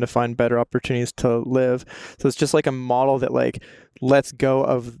situations and to find better opportunities to live. So it's just like a model that like lets go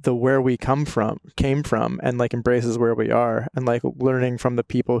of the where we came from and like embraces where we are, and like learning from the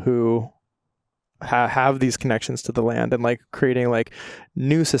people who have these connections to the land and like creating like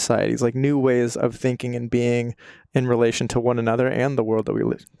new societies, like new ways of thinking and being in relation to one another and the world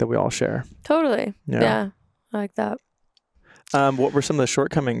that we all share. Totally. Yeah. I like that. What were some of the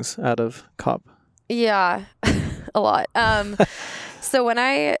shortcomings out of COP? Yeah, a lot. So when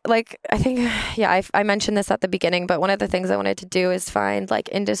I mentioned this at the beginning, but one of the things I wanted to do is find like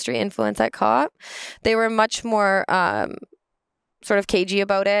industry influence at COP. They were much more sort of cagey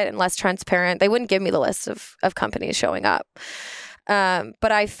about it and less transparent. They wouldn't give me the list of companies showing up.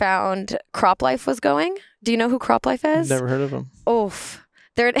 But I found CropLife was going. Do you know who CropLife is? Never heard of them. Oof.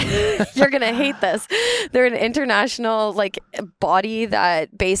 You're going to hate this. They're an international like body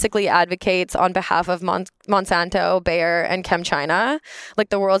that basically advocates on behalf of Monsanto, Bayer, and ChemChina, like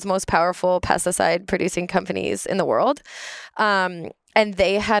the world's most powerful pesticide producing companies in the world. And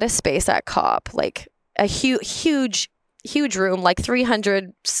they had a space at COP, like a huge room, like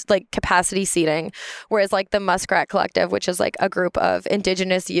 300 like capacity seating, whereas like the Muskrat Collective, which is like a group of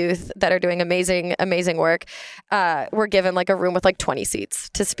Indigenous youth that are doing amazing work, were given like a room with like 20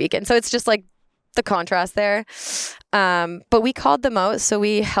 seats to speak in. So it's just like the contrast there. But we called them out, so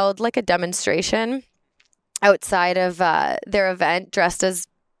we held like a demonstration outside of their event dressed as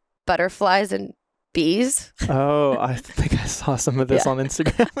butterflies and bees. Oh, I think I saw some of this on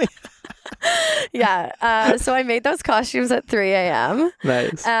Instagram. Yeah. So I made those costumes at 3 a.m.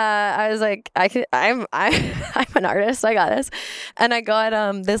 Nice. I was like, I'm an artist. I got this. And I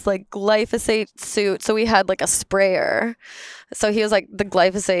got this like glyphosate suit. So we had like a sprayer. So he was like the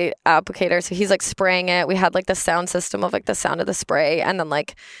glyphosate applicator. So he's like spraying it. We had like the sound system of like the sound of the spray. And then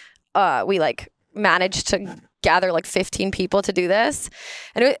like we like managed to gather like 15 people to do this.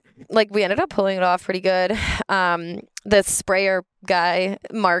 And we ended up pulling it off pretty good. The sprayer guy,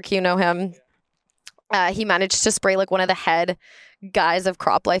 Mark, you know him, he managed to spray like one of the head guys of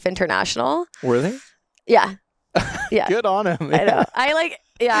CropLife International. Were they? Yeah. Yeah. Good on him. I know.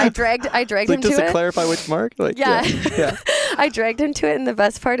 I dragged him to it. Just to clarify which Mark? Like, yeah. I dragged him to it, and the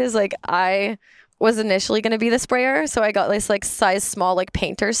best part is like I was initially going to be the sprayer, so I got this like size small like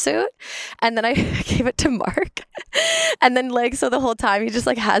painter suit, and then I gave it to Mark, and then like so the whole time he just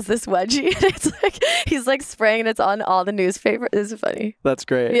like has this wedgie, and it's like he's like spraying, and it's on all the newspapers. It's funny. That's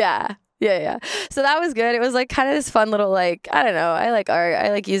great. Yeah. So that was good. It was like kind of this fun little like, I don't know, I like art. I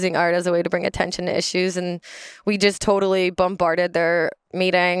like using art as a way to bring attention to issues, and we just totally bombarded their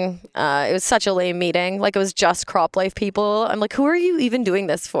meeting. It was such a lame meeting. Like it was just CropLife people. I'm like, who are you even doing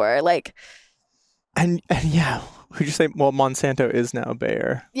this for? Like. And yeah, who'd you say? Well, Monsanto is now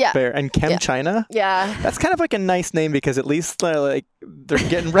Bayer. Yeah. Bayer and ChemChina. Yeah. That's kind of like a nice name because at least they're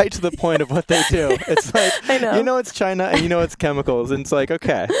getting right to the point of what they do. It's like, I know. You know it's China and you know it's chemicals. And it's like,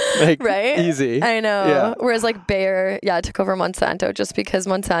 okay. Like, right? Easy. I know. Yeah. Whereas like Bayer, took over Monsanto just because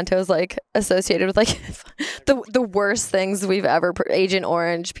Monsanto is like associated with like the worst things we've ever, Agent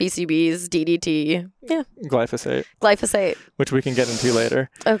Orange, PCBs, DDT. Yeah. Glyphosate. Which we can get into later.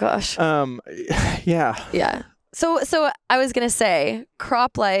 Oh gosh. Yeah. Yeah. So I was going to say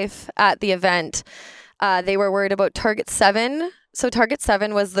CropLife at the event, they were worried about Target 7. So Target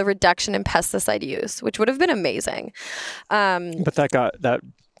 7 was the reduction in pesticide use, which would have been amazing. But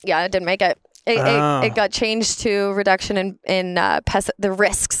yeah, it didn't make it. It got changed to reduction in the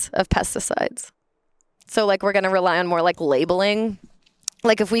risks of pesticides. So like we're going to rely on more like labeling.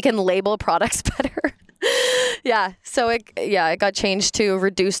 Like if we can label products better. Yeah. So it got changed to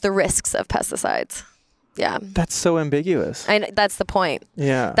reduce the risks of pesticides. Yeah. That's so ambiguous. And that's the point.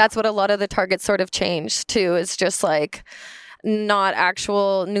 Yeah. That's what a lot of the targets sort of changed to. It's just like not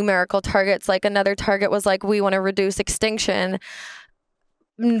actual numerical targets. Like another target was like, we want to reduce extinction,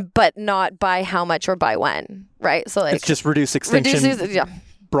 but not by how much or by when. Right. So like it's just reduce extinction.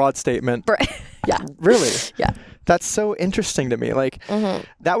 Broad statement. Yeah. Really? Yeah. That's so interesting to me. Like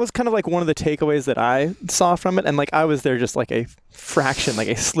that was kind of like one of the takeaways that I saw from it. And like I was there just like a fraction, like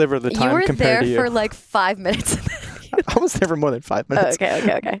a sliver of the time compared to you. You were there for like 5 minutes. I was there for more than 5 minutes. Oh,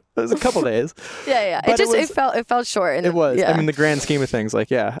 okay. It was a couple days. Yeah. But it felt short. It was. Yeah. I mean, the grand scheme of things,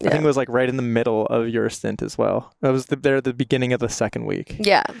 like, I think it was like right in the middle of your stint as well. I was there at the beginning of the second week.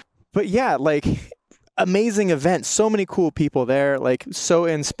 Yeah. But yeah, like amazing event. So many cool people there. Like so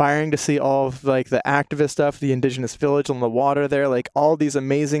inspiring to see all of like the activist stuff, the Indigenous village on the water there, like all these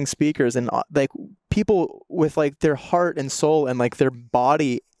amazing speakers and like people with like their heart and soul and like their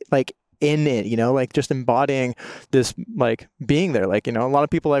body like in it, you know, like just embodying this like being there. Like, you know, a lot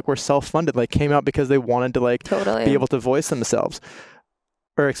of people like were self-funded, like came out because they wanted to like be able to voice themselves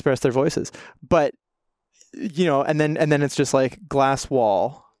or express their voices. But, you know, and then it's just like glass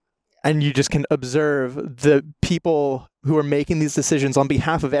wall. and you just can observe the people who are making these decisions on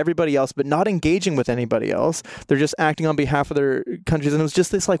behalf of everybody else, but not engaging with anybody else. They're just acting on behalf of their countries. And it was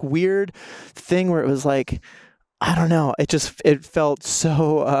just this like weird thing where it was like, I don't know. It felt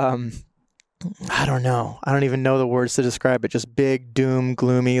so, I don't know. I don't even know the words to describe it. Just big, doom,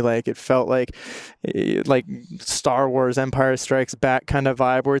 gloomy. Like it felt like Star Wars Empire Strikes Back kind of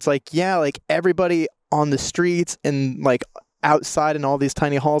vibe where it's like, yeah, like everybody on the streets and like outside in all these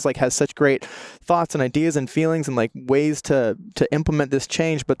tiny halls like has such great thoughts and ideas and feelings and like ways to implement this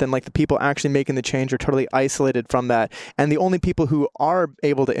change, but then like the people actually making the change are totally isolated from that, and the only people who are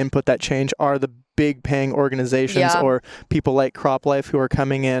able to input that change are the big paying organizations or people like CropLife who are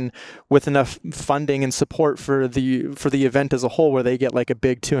coming in with enough funding and support for the event as a whole, where they get like a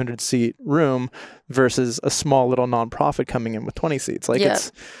big 200 seat room versus a small little nonprofit coming in with 20 seats. Like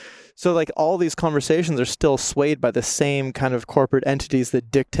it's so like all these conversations are still swayed by the same kind of corporate entities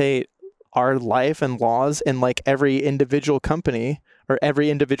that dictate our life and laws, and like every individual company or every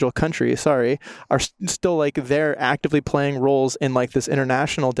individual country, are still like they're actively playing roles in like this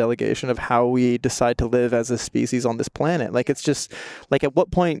international delegation of how we decide to live as a species on this planet. Like it's just like, at what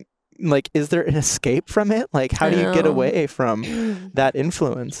point, like, is there an escape from it? Like, how do you get away from that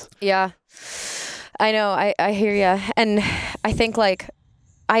influence? Yeah, I know. I hear you. And I think like,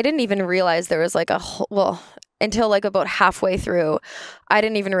 I didn't even realize there was like until like about halfway through, I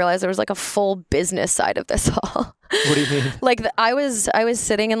didn't even realize there was like a full business side of this all. What do you mean? Like I was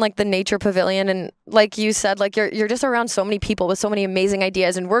sitting in like the nature pavilion, and like you said, like you're just around so many people with so many amazing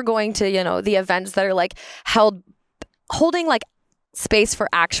ideas, and we're going to, you know, the events that are like holding like space for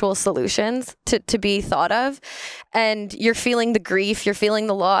actual solutions to be thought of, and you're feeling the grief, you're feeling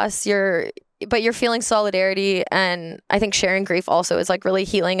the loss, but you're feeling solidarity. And I think sharing grief also is like really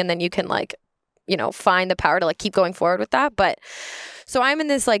healing, and then you can like, you know, find the power to like keep going forward with that. But so I'm in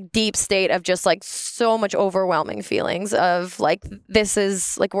this like deep state of just like so much overwhelming feelings of like, this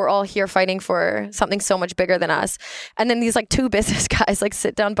is like, we're all here fighting for something so much bigger than us. And then these like two business guys like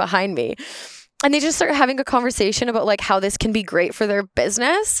sit down behind me, and they just start having a conversation about like how this can be great for their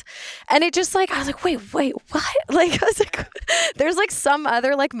business. And it just like, I was like, wait, what? Like, I was like, there's like some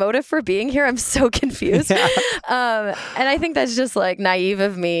other like motive for being here. I'm so confused. Yeah. And I think that's just like naive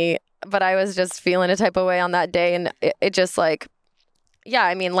of me, but I was just feeling a type of way on that day. And it just like, yeah,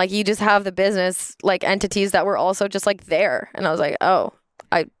 I mean, like you just have the business like entities that were also just like there. And I was like, oh,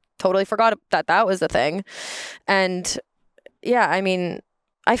 I totally forgot that was the thing. And yeah, I mean,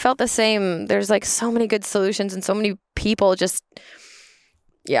 I felt the same. There's like so many good solutions and so many people just,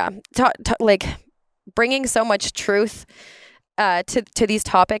 like bringing so much truth to these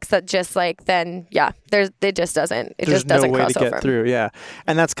topics that just like, then there's no way to get through. Yeah.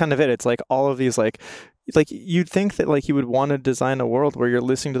 And that's kind of it. It's like all of these like you'd think that like you would want to design a world where you're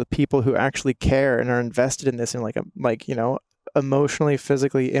listening to the people who actually care and are invested in this and like you know, emotionally,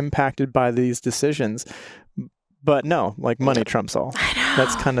 physically impacted by these decisions. But no, like money trumps all. I know.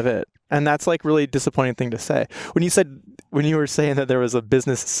 That's kind of it. And that's like really disappointing thing to say. When you were saying that there was a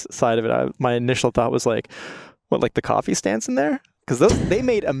business side of it, my initial thought was like, what, like the coffee stands in there? Because they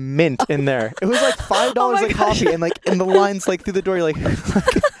made a mint in there. It was like $5 a coffee, and like in the lines like through the door, you're like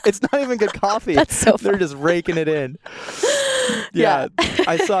it's not even good coffee. That's so fun. They're just raking it in. Yeah.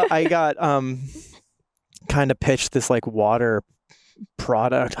 I got kind of pitched this like water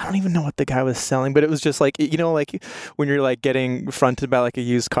product. I don't even know what the guy was selling, but it was just like, you know, like when you're like getting fronted by like a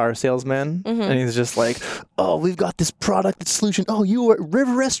used car salesman, and he's just like, oh, we've got this product solution. Oh, you are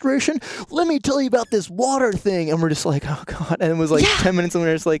river restoration? Let me tell you about this water thing. And we're just like, oh God. And it was like 10 minutes and we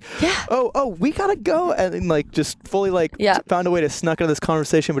were just like, oh, we gotta go. And then like just fully like found a way to snuck out of this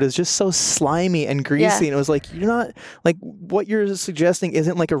conversation, but it was just so slimy and greasy. And it was like, you're not like, what you're suggesting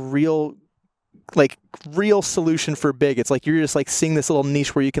isn't like a real solution for big. It's like you're just like seeing this little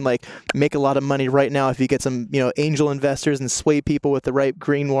niche where you can like make a lot of money right now if you get some, you know, angel investors and sway people with the right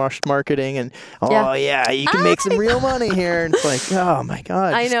greenwashed marketing, and you can make some real money here. And it's like, oh my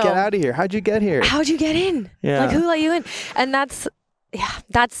God, just get out of here. How'd you get here? How'd you get in? Yeah. Like who let you in? And that's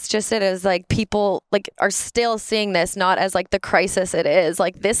just it. Is like people like are still seeing this not as like the crisis it is.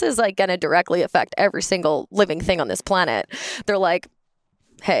 Like this is like going to directly affect every single living thing on this planet. They're like,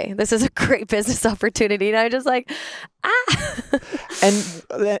 hey, this is a great business opportunity. And I'm just like,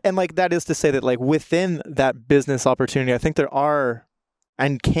 And like that is to say that like within that business opportunity, I think there are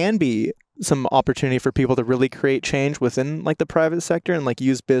and can be some opportunity for people to really create change within like the private sector and like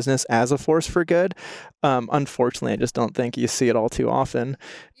use business as a force for good. Unfortunately, I just don't think you see it all too often.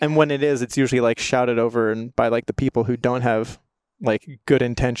 And when it is, it's usually like shouted over and by like the people who don't have like good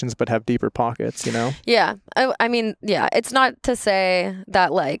intentions but have deeper pockets, you know? Yeah. I mean, it's not to say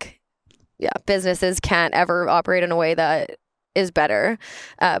that like businesses can't ever operate in a way that is better.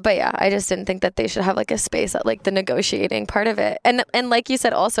 But yeah, I just didn't think that they should have like a space at like the negotiating part of it. And like you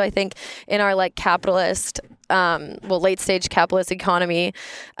said, also, I think in our like capitalist, late stage capitalist economy,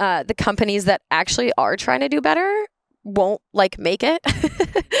 the companies that actually are trying to do better won't like make it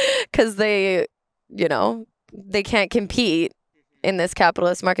because they can't compete in this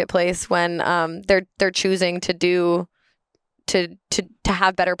capitalist marketplace when they're choosing to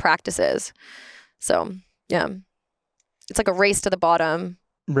have better practices. So yeah. It's like a race to the bottom.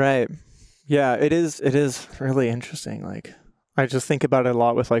 Right. Yeah, it is really interesting. Like, I just think about it a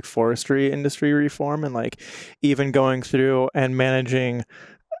lot with like forestry industry reform and like even going through and managing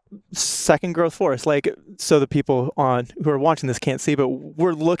second growth forests. Like, so the people who are watching this can't see, but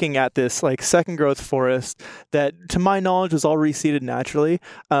we're looking at this like second growth forest that, to my knowledge, was all reseeded naturally,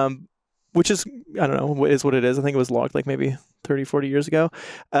 which is, I don't know, is what it is. I think it was logged like maybe 30, 40 years ago.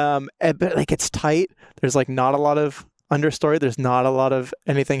 But like it's tight. There's like not a lot of understory. There's not a lot of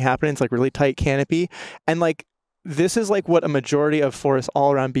anything happening. It's like really tight canopy. And like, this is like what a majority of forests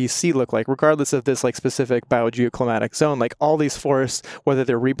all around BC look like, regardless of this like specific biogeoclimatic zone. Like all these forests, whether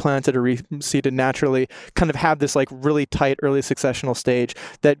they're replanted or reseeded naturally, kind of have this like really tight early successional stage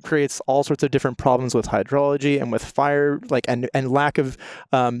that creates all sorts of different problems with hydrology and with fire, like and lack of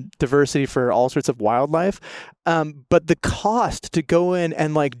diversity for all sorts of wildlife. But the cost to go in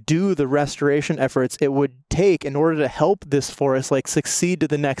and like do the restoration efforts it would take in order to help this forest like succeed to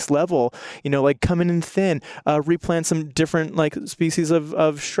the next level, like come in thin, replant some different like species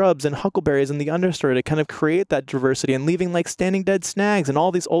of shrubs and huckleberries in the understory to kind of create that diversity, and leaving like standing dead snags and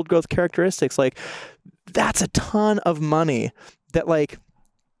all these old growth characteristics. Like, that's a ton of money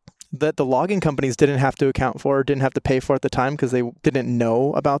that the logging companies didn't have to account for, didn't have to pay for at the time because they didn't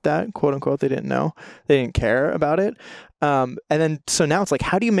know about that, quote unquote. They didn't know. They didn't care about it. And then, so now it's like,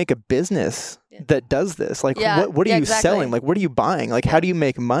 how do you make a business that does this? Like, what are you selling? Like, what are you buying? Like, how do you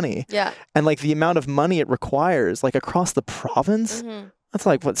make money? Yeah. And like the amount of money it requires, like across the province, that's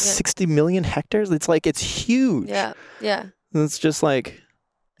like, 60 million hectares? It's like, it's huge. Yeah. Yeah. It's just like,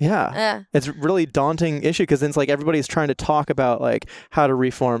 yeah. It's a really daunting issue because then it's like everybody's trying to talk about like how to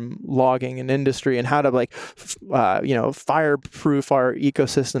reform logging and industry and how to like, fireproof our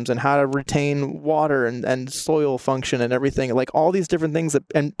ecosystems and how to retain water and soil function and everything. Like all these different things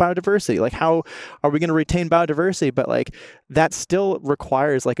and biodiversity, like how are we going to retain biodiversity? But like that still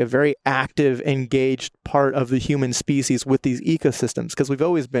requires like a very active, engaged part of the human species with these ecosystems, because we've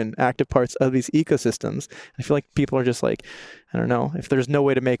always been active parts of these ecosystems. I feel like people are just like, I don't know, if there's no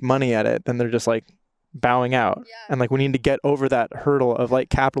way to make money at it, then they're just like bowing out. Yeah. And like we need to get over that hurdle of like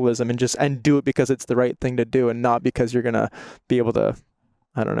capitalism and do it because it's the right thing to do and not because you're going to be able to,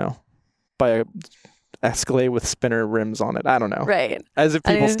 I don't know, buy a Escalade with spinner rims on it. I don't know. Right. As if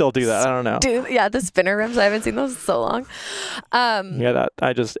people still do that. I don't know. The spinner rims. I haven't seen those in so long.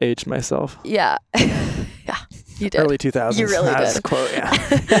 I just aged myself. Yeah. Yeah, you did. Early 2000s. You really That's did. Quote,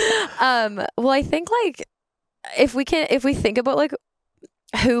 yeah. Well, I think like if we think about like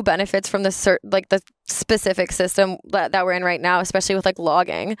who benefits from the specific system that we're in right now, especially with like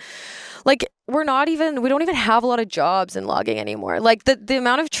logging, like we don't even have a lot of jobs in logging anymore. Like the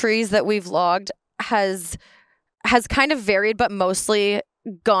amount of trees that we've logged has kind of varied, but mostly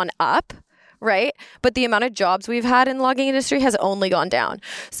gone up, right? But the amount of jobs we've had in logging industry has only gone down.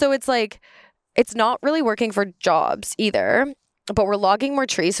 So it's like, it's not really working for jobs either, but we're logging more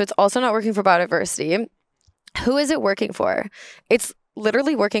trees. So it's also not working for biodiversity. Who is it working for? It's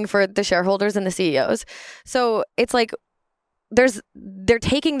literally working for the shareholders and the CEOs. So it's like they're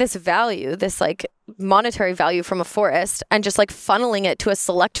taking this value, this like monetary value from a forest and just like funneling it to a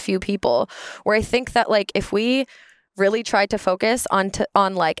select few people, where I think that like if we really tried to focus on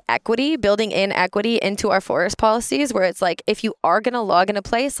like equity, building in equity into our forest policies, where it's like if you are going to log in a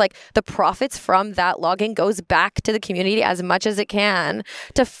place, like the profits from that logging goes back to the community as much as it can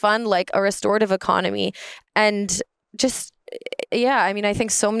to fund like a restorative economy. And just I mean, I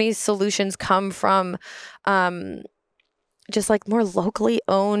think so many solutions come from just like more locally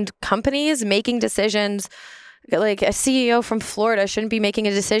owned companies making decisions. Like a CEO from Florida shouldn't be making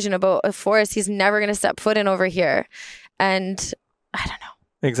a decision about a forest he's never going to step foot in over here. And I don't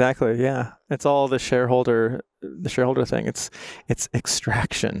know. Exactly. Yeah. It's all the shareholder thing. It's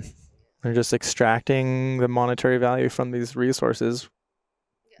extraction. They're just extracting the monetary value from these resources,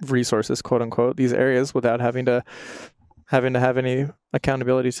 quote unquote, these areas without having to have any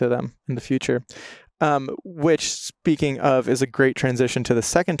accountability to them in the future. Which, speaking of, is a great transition to the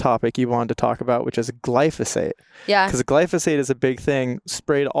second topic you wanted to talk about, which is glyphosate. Yeah. Because glyphosate is a big thing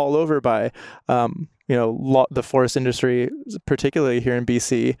sprayed all over by, the forest industry, particularly here in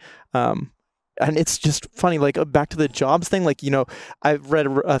BC. And it's just funny, like back to the jobs thing. Like, I've read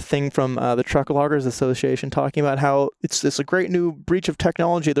a thing from the Truck Loggers Association talking about how it's a great new breach of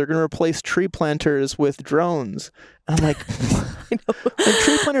technology. They're going to replace tree planters with drones. And I'm like, like,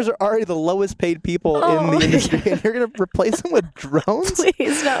 tree planters are already the lowest paid people in the industry, and you're going to replace them with drones?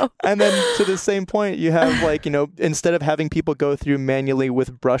 Please, no. And then to the same point, you have like, instead of having people go through manually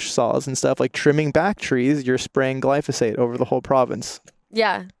with brush saws and stuff, like trimming back trees, you're spraying glyphosate over the whole province.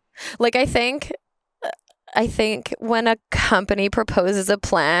 Yeah. Like, I think when a company proposes a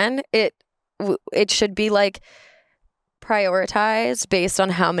plan, it should be like prioritized based on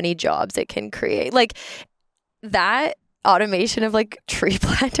how many jobs it can create. Like, that automation of like tree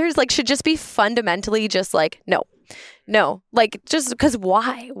planters like should just be fundamentally just like no, like, just because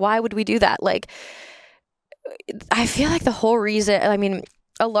why would we do that? Like, I feel like the whole reason, I mean,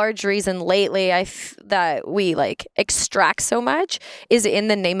 a large reason lately that we like extract so much is in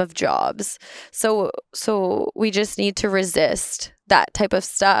the name of jobs. So we just need to resist that type of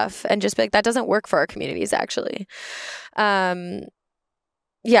stuff and just be like, that doesn't work for our communities, actually. Yeah,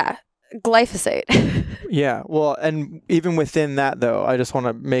 glyphosate. Yeah, well, and even within that, though, I just want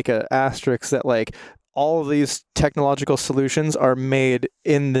to make an asterisk that like all of these technological solutions are made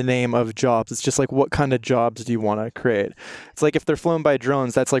in the name of jobs. It's just like, what kind of jobs do you want to create? It's like if they're flown by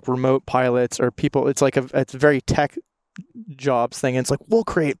drones, that's like remote pilots or people. It's like it's a very tech jobs thing. And it's like, we'll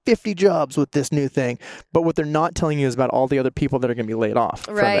create 50 jobs with this new thing. But what they're not telling you is about all the other people that are going to be laid off.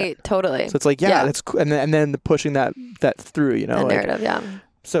 Right, totally. So it's like, that's cool. And then pushing that through, the narrative, yeah.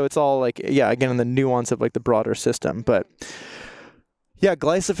 So it's all like, again, in the nuance of like the broader system. But yeah,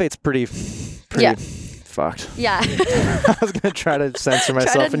 glyphosate's pretty fucked. Yeah. I was going to try to censor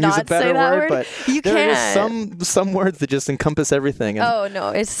myself and use a better word, but there is some words that just encompass everything. Oh no,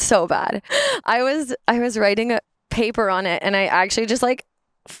 it's so bad. I was writing a paper on it, and I actually just like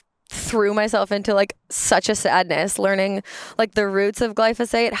threw myself into like such a sadness learning like the roots of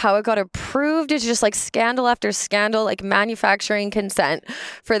glyphosate, how it got approved. It's just like scandal after scandal, like manufacturing consent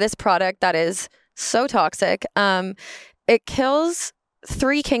for this product that is so toxic. It kills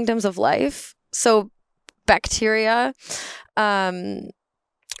 3 kingdoms of life. So bacteria, plants,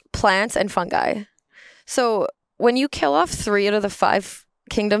 and fungi. So when you kill off 3 out of the 5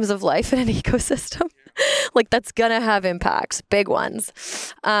 kingdoms of life in an ecosystem, like that's gonna have impacts, big ones.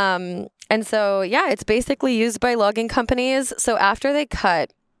 And so, yeah, it's basically used by logging companies. So after they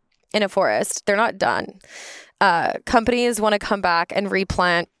cut in a forest, they're not done. Companies want to come back and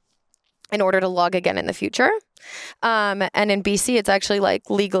replant in order to log again in the future. And in BC, it's actually like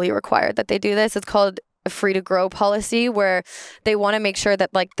legally required that they do this. It's called a free to grow policy, where they want to make sure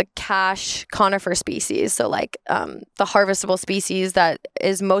that like the cash conifer species, so like the harvestable species that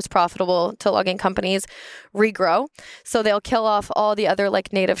is most profitable to logging companies, regrow. So they'll kill off all the other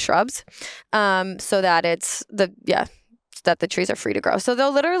like native shrubs, so that that the trees are free to grow. So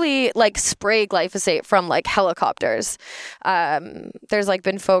they'll literally like spray glyphosate from like helicopters. There's like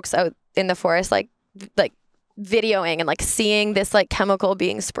been folks out in the forest like videoing and like seeing this like chemical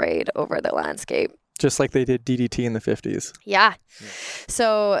being sprayed over the landscape. Just like they did DDT in the 50s. Yeah.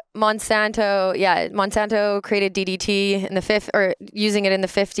 So Monsanto created DDT in the or using it in the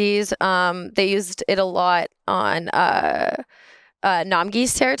 50s. They used it a lot on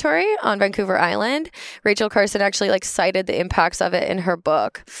Namgis territory on Vancouver Island. Rachel Carson actually like cited the impacts of it in her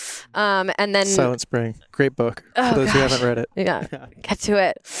book. And then Silent Spring, great book for those who haven't read it. Yeah, get to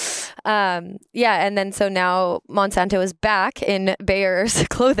it. And then so now Monsanto is back in Bayer's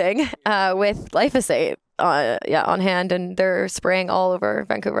clothing with glyphosate on hand, and they're spraying all over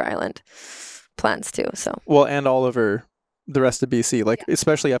Vancouver Island plants too. So and all over the rest of BC,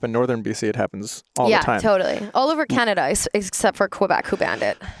 especially up in northern BC, it happens all the time. Yeah, totally. All over Canada, except for Quebec, who banned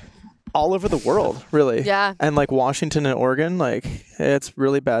it. All over the world, really. Yeah. And Washington and Oregon, it's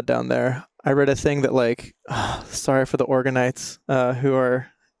really bad down there. I read a thing that sorry for the Oregonites who are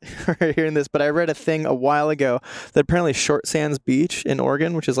hearing this, but I read a thing a while ago that apparently Short Sands Beach in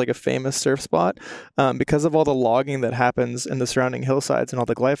Oregon, which is like a famous surf spot, because of all the logging that happens in the surrounding hillsides and all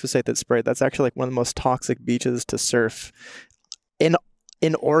the glyphosate that's sprayed, that's actually like one of the most toxic beaches to surf in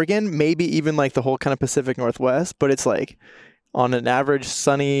Oregon, maybe even like the whole kind of Pacific Northwest. But it's like on an average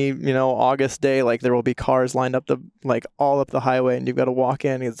sunny, August day, like there will be cars lined up all up the highway, and you've got to walk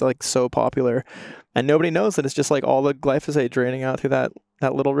in. It's like so popular, and nobody knows that it's just like all the glyphosate draining out through that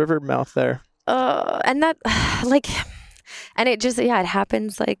little river mouth there. And that and it just, it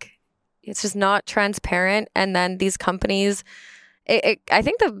happens. It's just not transparent. And then these companies, I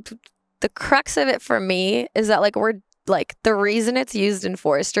think the crux of it for me is that we're like the reason it's used in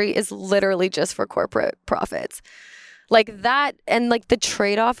forestry is literally just for corporate profits. Like that, and like the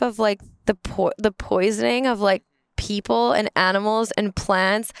trade-off of like the poisoning of like people and animals and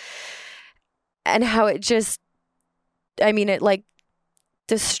plants, and how it just, I mean, it like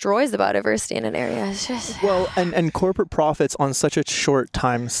destroys the biodiversity in an area. It's just and corporate profits on such a short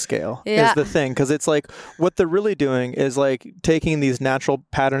time scale Yeah. is the thing, because it's like what they're really doing is like taking these natural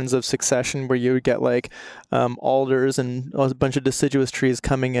patterns of succession where you would get like alders and a bunch of deciduous trees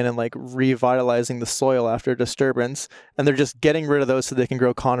coming in and like revitalizing the soil after disturbance, and they're just getting rid of those so they can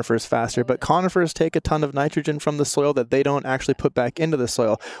grow conifers faster. But conifers take a ton of nitrogen from the soil that they don't actually put back into the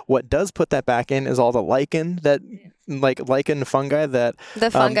soil. What does put that back in is all the lichen that lichen fungi that the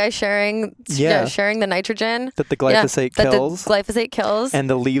fungi sharing the nitrogen that the glyphosate kills. That the glyphosate kills. And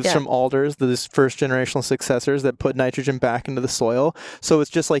the leaves from alders, those first generational successors that put nitrogen back into the soil. So it's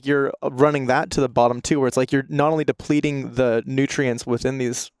just like you're running that to the bottom too, where it's like you're not only depleting the nutrients within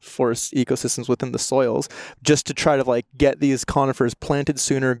these forest ecosystems within the soils, just to try to like get these conifers planted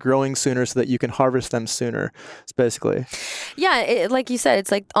sooner, growing sooner, so that you can harvest them sooner. It's basically. Yeah, like you said,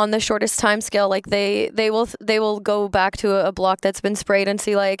 it's like on the shortest time scale. Like they will go back to a block that's been sprayed and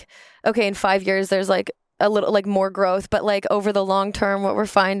see like, okay, in 5 years there's like a little like more growth, but like over the long term what we're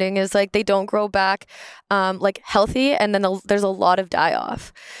finding is like they don't grow back like healthy, and then there's a lot of die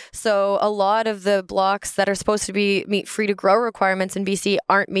off. So a lot of the blocks that are supposed to meet free to grow requirements in BC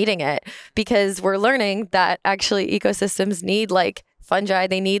aren't meeting it, because we're learning that actually ecosystems need like fungi,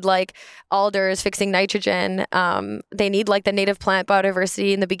 they need like alders fixing nitrogen, they need like the native plant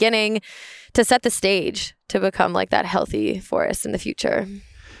biodiversity in the beginning to set the stage to become like that healthy forest in the future.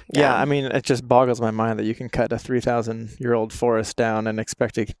 Yeah, I mean, it just boggles my mind that you can cut a 3,000-year-old forest down and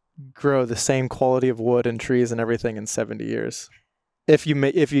expect to grow the same quality of wood and trees and everything in 70 years. If you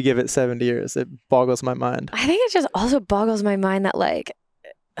give it 70 years, it boggles my mind. I think it just also boggles my mind that like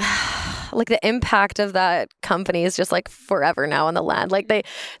the impact of that company is just like forever now on the land. Like they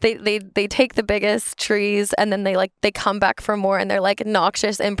take the biggest trees, and then they come back for more, and their like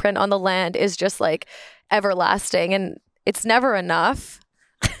noxious imprint on the land is just like everlasting, and it's never enough.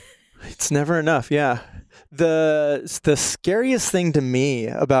 It's never enough, yeah. The scariest thing to me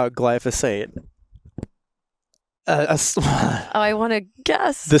about glyphosate, I want to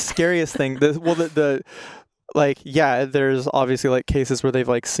guess. The scariest thing, there's obviously like cases where they've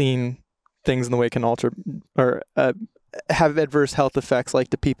like seen things in the way it can alter or have adverse health effects like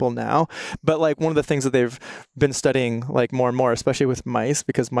to people now. But like one of the things that they've been studying like more and more, especially with mice,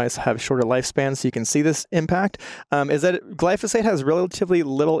 because mice have shorter lifespans, so you can see this impact, is that glyphosate has relatively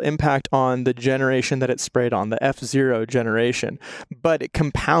little impact on the generation that it's sprayed on, the F0 generation, but it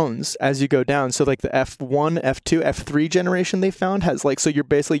compounds as you go down. So like the F1, F2, F3 generation they found has like, so you're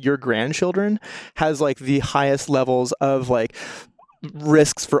basically your grandchildren has like the highest levels of like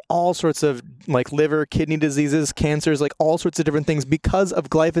risks for all sorts of like liver, kidney diseases, cancers, like all sorts of different things because of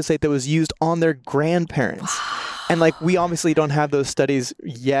glyphosate that was used on their grandparents. And like we obviously don't have those studies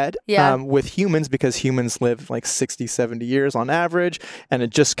yet with humans, because humans live like 60, 70 years on average, and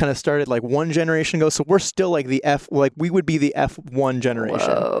it just kind of started like one generation ago. So we're still like we would be the F1 generation.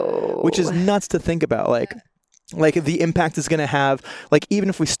 Whoa. Which is nuts to think about. Like the impact it's going to have, like even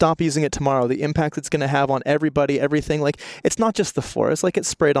if we stop using it tomorrow, the impact it's going to have on everybody, everything. Like it's not just the forest, like it's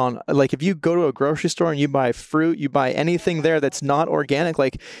sprayed on, like if you go to a grocery store and you buy fruit, you buy anything there that's not organic,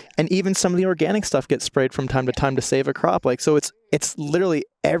 like, and even some of the organic stuff gets sprayed from time to time to save a crop. Like, so it's literally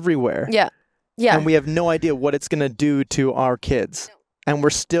everywhere. Yeah. Yeah. And we have no idea what it's going to do to our kids. And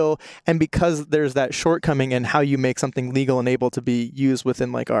and because there's that shortcoming in how you make something legal and able to be used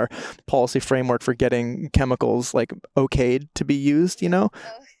within like our policy framework for getting chemicals like okayed to be used, you know,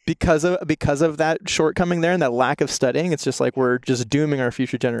 because of that shortcoming there and that lack of studying, it's just like we're just dooming our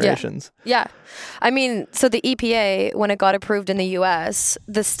future generations. Yeah. I mean, so the EPA, when it got approved in the US,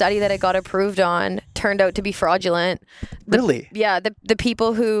 the study that it got approved on turned out to be fraudulent. Really? Yeah.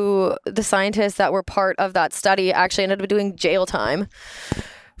 The scientists that were part of that study actually ended up doing jail time.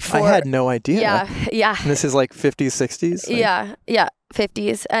 I had no idea. Yeah. And this is like 50s, 60s? Like... Yeah.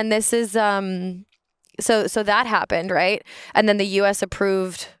 50s. And this is... So that happened, right? And then the U.S.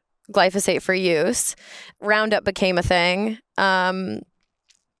 approved glyphosate for use. Roundup became a thing. And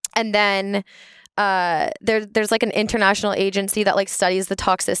then there's like an international agency that like studies the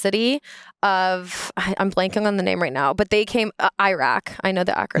toxicity of, I'm blanking on the name right now, but they came, IRAC. I know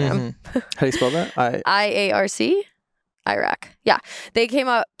the acronym. Mm-hmm. How do you spell that? IARC? IRAC. Yeah. They came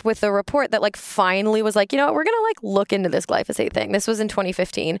up with a report that like finally was like, you know what, we're going to like look into this glyphosate thing. This was in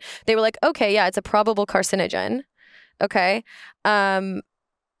 2015. They were like, okay, yeah, it's a probable carcinogen. Okay.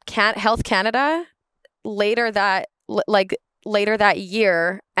 Health Canada later that later that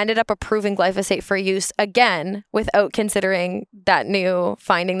year ended up approving glyphosate for use again without considering that new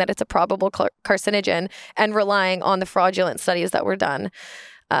finding that it's a probable carcinogen and relying on the fraudulent studies that were done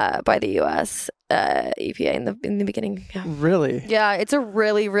by the U.S. EPA in the beginning. Yeah. Really? Yeah, it's a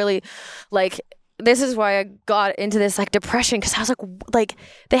really, really, like, this is why I got into this like depression, because I was like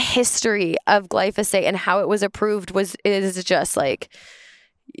the history of glyphosate and how it was approved is just like,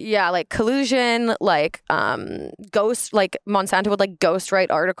 yeah, like collusion, like ghost, like Monsanto would like ghost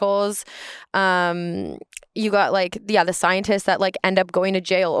write articles. You got like, yeah, the scientists that like end up going to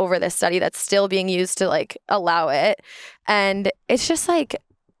jail over this study that's still being used to like allow it. And it's just like,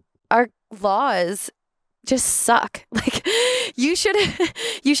 our laws just suck. Like you should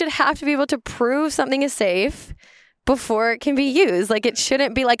have to be able to prove something is safe before it can be used. Like it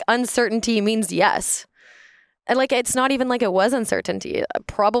shouldn't be like uncertainty means yes. And like, it's not even like it was uncertainty. A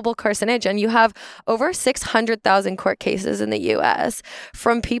probable carcinogen. You have over 600,000 court cases in the US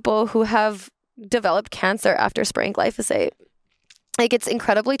from people who have developed cancer after spraying glyphosate. Like it's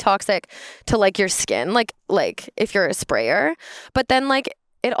incredibly toxic to like your skin, like if you're a sprayer, but then like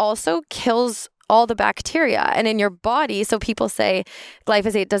it also kills all the bacteria and in your body. So people say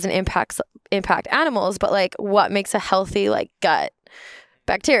glyphosate doesn't impact animals, but like what makes a healthy like gut?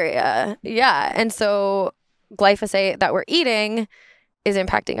 Bacteria. Yeah. And so glyphosate that we're eating is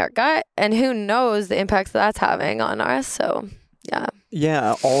impacting our gut, and who knows the impacts that's having on us. So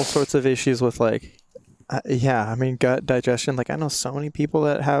yeah, all sorts of issues with like I mean gut digestion. Like I know so many people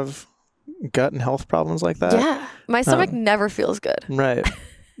that have gut and health problems like that. Yeah, my stomach never feels good. Right.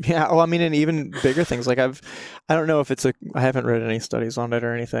 Yeah. Well, I mean, and even bigger things like I don't know if I haven't read any studies on it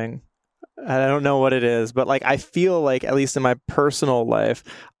or anything. I don't know what it is, but like I feel like, at least in my personal life,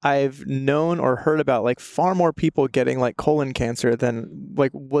 I've known or heard about like far more people getting like colon cancer than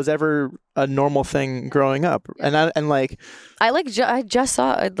like was ever a normal thing growing up. And I just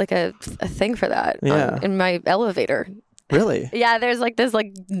saw like a thing for that in my elevator. Really? Yeah, there's like this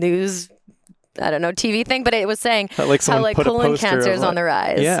like news, I don't know, TV thing, but it was saying like how like colon cancer is on the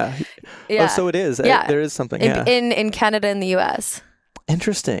rise. Yeah. Yeah. Oh, so it is. Yeah. There is something. In Canada and the US.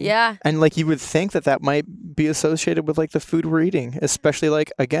 Interesting. Yeah. And like you would think that might be associated with like the food we're eating, especially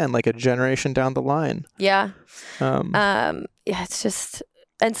like, again, like a generation down the line. Yeah. Yeah, it's just,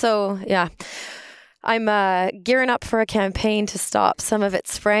 and so, yeah. I'm gearing up for a campaign to stop some of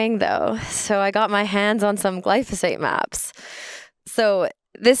its spraying though. So I got my hands on some glyphosate maps. So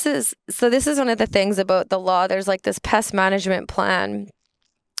this is one of the things about the law. There's like this pest management plan.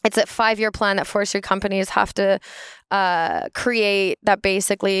 It's a 5-year plan that forestry companies have to create that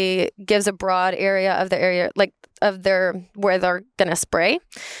basically gives a broad area of the area, like of where they're gonna spray.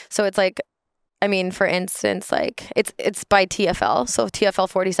 So it's like, I mean, for instance, like it's by TFL. So TFL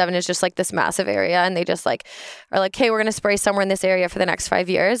 47 is just like this massive area, and they just like are like, hey, we're gonna spray somewhere in this area for the next 5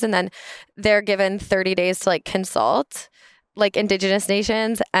 years, and then they're given 30 days to like consult like Indigenous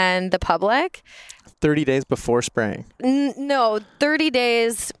nations and the public. 30 days before spraying? No, 30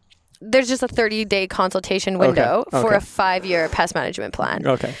 days. There's just a 30-day consultation window for a 5-year pest management plan.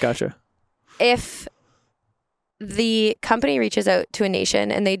 Okay, gotcha. If the company reaches out to a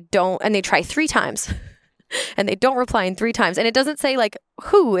nation and they try 3 times and they don't reply in 3 times, and it doesn't say like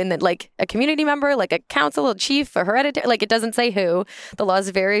who, and then like a community member, like a council, a chief, a hereditary, like it doesn't say who. The law is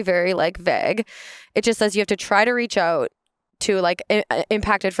very, very like vague. It just says you have to try to reach out to like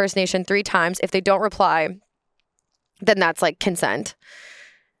impacted First Nation 3 times. If they don't reply, then that's like consent.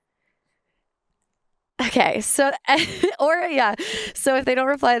 Okay, so so if they don't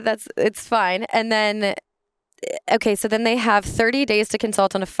reply, it's fine. And then so then they have 30 days to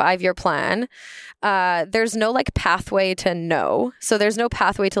consult on a 5-year plan. There's no like pathway to no. So there's no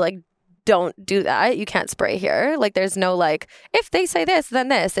pathway to like, don't do that. You can't spray here. Like there's no like, if they say this, then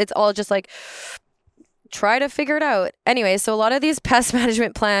this. It's all just like, try to figure it out. Anyway, so a lot of these pest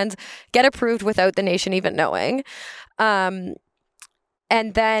management plans get approved without the nation even knowing.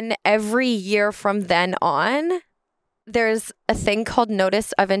 And then every year from then on, there's a thing called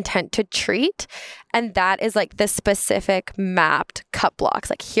notice of intent to treat. And that is like the specific mapped cut blocks.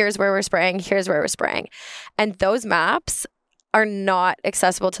 Like here's where we're spraying, here's where we're spraying. And those maps are not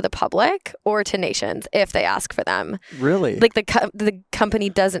accessible to the public or to nations if they ask for them. Really? Like the company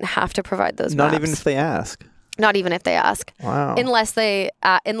doesn't have to provide those maps. Not even if they ask? Not even if they ask. Wow. Unless they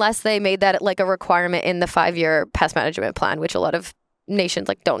made that like a requirement in the 5-year pest management plan, which a lot of nations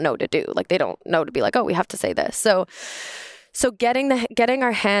like don't know to do. Like they don't know to be like, oh, we have to say this. So getting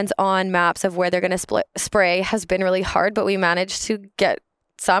our hands on maps of where they're going to spray has been really hard, but we managed to get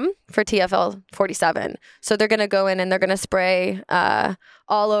some for TFL 47. So they're going to go in and they're going to spray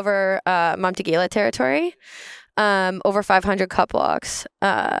all over Montegila territory. over 500 cut blocks.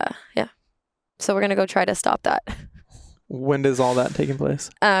 Yeah. So we're going to go try to stop that. When does all that taking place?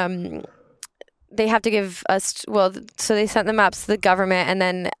 They have to give us, so they sent the maps to the government, and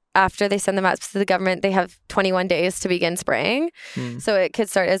then after they send the maps to the government, they have 21 days to begin spraying. So it could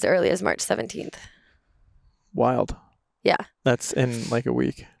start as early as March 17th. Wild. Yeah. That's in like a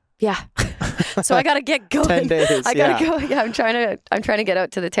week. Yeah. So I got to get going. 10 days. I got to go. Yeah. I'm trying to get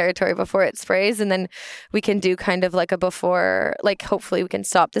out to the territory before it sprays, and then we can do kind of like a before, like hopefully we can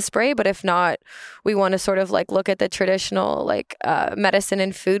stop the spray. But if not, we want to sort of like look at the traditional like medicine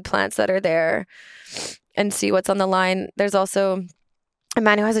and food plants that are there and see what's on the line. There's also a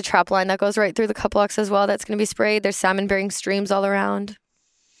man who has a trap line that goes right through the cut blocks as well. That's going to be sprayed. There's salmon bearing streams all around.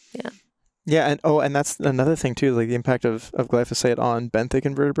 Yeah. Yeah, and that's another thing too, like the impact of glyphosate on benthic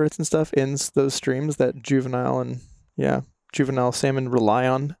invertebrates and stuff in those streams that juvenile salmon rely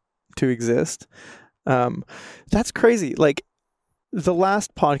on to exist. That's crazy. Like the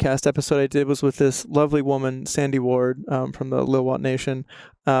last podcast episode I did was with this lovely woman, Sandy Ward, from the Lilwat Nation,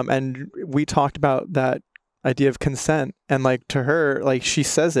 and we talked about that idea of consent, and like to her, like she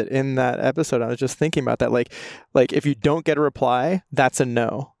says it in that episode. I was just thinking about that, like if you don't get a reply, that's a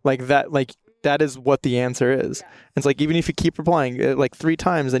no. Like that is what the answer is. And it's like even if you keep replying like 3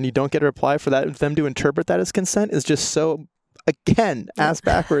 times and you don't get a reply, for that them to interpret that as consent is just so, again, ass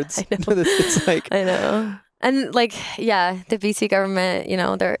backwards. I know. It's like, I know. And like, yeah, the BC government,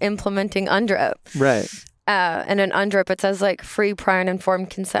 they're implementing UNDRIP. Right. And in UNDRIP it says like free, prior and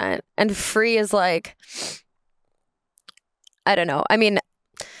informed consent, and free is like, I don't know. I mean,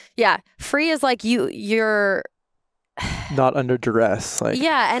 yeah, free is like you're not under duress. Like,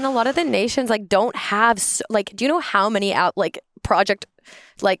 yeah, and a lot of the nations like don't have do you know how many projects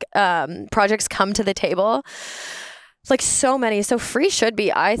come to the table? Like so many. So free should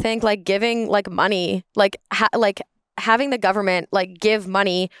be, I think, like giving like money, like having the government like give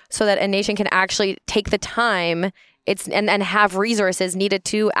money so that a nation can actually take the time and have resources needed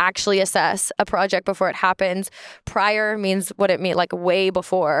to actually assess a project before it happens. Prior means what it means, like way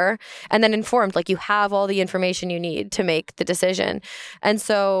before, and then informed, like you have all the information you need to make the decision. And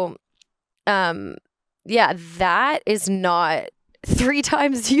so, yeah, that is not 3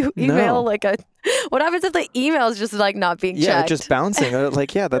 times you email what happens if the email is just like not being checked? Yeah, just bouncing.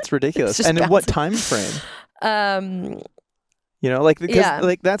 Like, yeah, that's ridiculous. And in what time frame? Because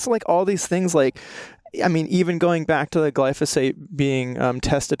like that's like all these things, like, I mean, even going back to the glyphosate being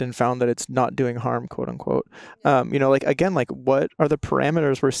tested and found that it's not doing harm, quote unquote. Like again, like what are the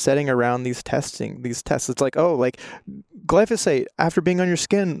parameters we're setting around these tests? It's like, oh, like glyphosate after being on your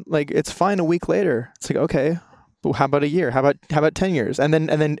skin, like it's fine a week later. It's like, okay, but how about a year? How about 10 years? And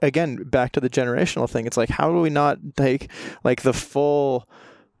then again, back to the generational thing. It's like, how do we not take like the full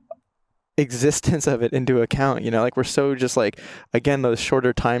existence of it into account? Like we're so just like, again, those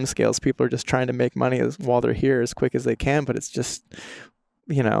shorter time scales, people are just trying to make money while they're here as quick as they can. But it's just,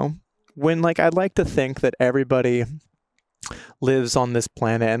 when like I'd like to think that everybody lives on this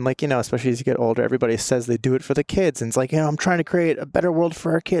planet, and like, especially as you get older, everybody says they do it for the kids, and it's like, I'm trying to create a better world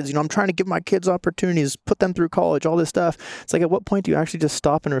for our kids, I'm trying to give my kids opportunities, put them through college, all this stuff. It's like, at what point do you actually just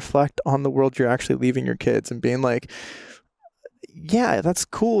stop and reflect on the world you're actually leaving your kids, and being like, yeah, that's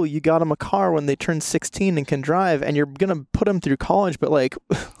cool, you got them a car when they turn 16 and can drive, and you're gonna put them through college, but like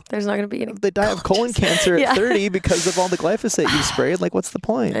there's not gonna be any they die of colon cancer at 30 because of all the glyphosate you sprayed. Like, what's the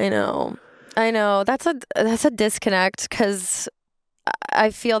point? I know that's a disconnect, because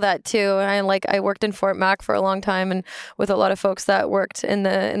I feel that too. I worked in Fort Mac for a long time, and with a lot of folks that worked in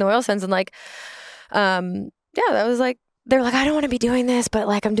the oil sands, and like that was like, they're like, I don't want to be doing this, but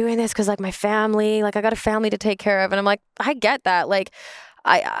like I'm doing this because like my family, like I got a family to take care of. And I'm like, I get that. Like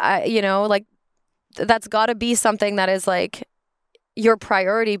I like that's got to be something that is like your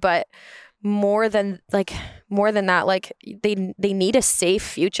priority, but more than that, like they need a safe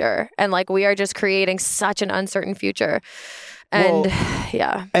future, and like we are just creating such an uncertain future. And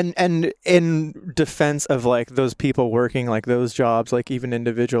yeah. And in defense of like those people working like those jobs, like even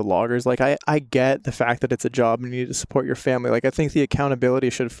individual loggers, like I get the fact that it's a job and you need to support your family. Like I think the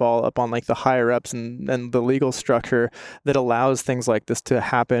accountability should fall upon like the higher ups and the legal structure that allows things like this to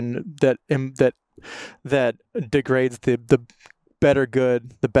happen, that degrades the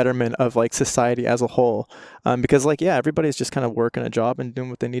betterment of like society as a whole, because like, yeah, everybody's just kind of working a job and doing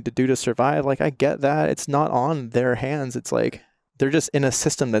what they need to do to survive. Like I get that it's not on their hands. It's like they're just in a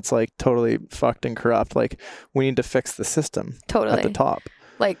system that's like totally fucked and corrupt. Like we need to fix the system at the top.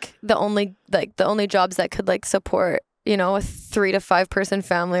 Like the only jobs that could like support a 3 to 5 person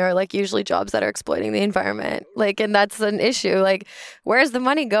family are like usually jobs that are exploiting the environment. Like, and that's an issue. Like, where's the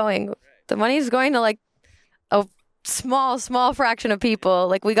money going? The money's going to like a small fraction of people.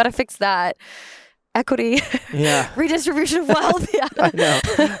 Like, we got to fix that. Equity, redistribution of wealth. Yeah, I know.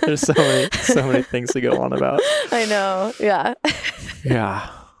 There's so many things to go on about. I know. Yeah. Yeah.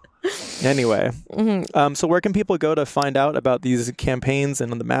 Anyway, so where can people go to find out about these campaigns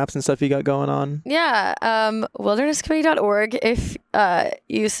and the maps and stuff you got going on? Yeah, wildernesscommittee.org if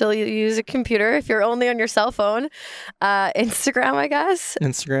you still use a computer, if you're only on your cell phone. Instagram, I guess.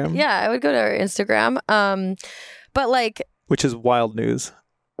 Instagram? Yeah, I would go to our Instagram. But like... Which is Wild News.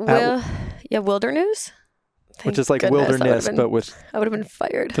 Wilder News? Which is like wilderness, but with... I would have been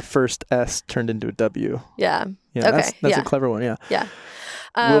fired. The first S turned into a W. Yeah. Yeah, okay. That's a clever one, yeah. Yeah.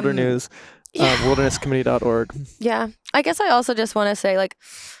 Wilder News, wildernesscommittee.org. Yeah. I guess I also just want to say, like,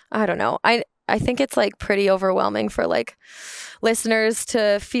 I don't know. I think it's like pretty overwhelming for like listeners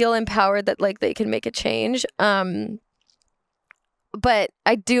to feel empowered that like they can make a change. But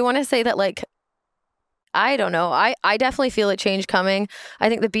I do want to say that like, I don't know. I definitely feel a change coming. I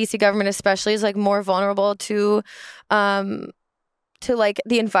think the BC government especially is like more vulnerable to like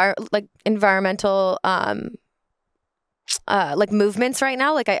the environmental like movements right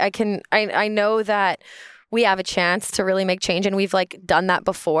now. Like I know that we have a chance to really make change, and we've like done that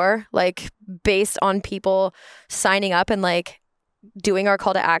before, like based on people signing up and like doing our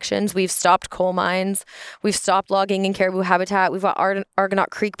call to actions. We've stopped coal mines, we've stopped logging in caribou habitat, we've got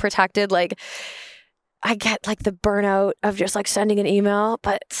Argonaut Creek protected. Like, I get like the burnout of just like sending an email,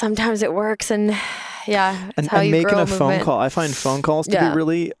 but sometimes it works. And yeah, and making a phone call. I find phone calls to be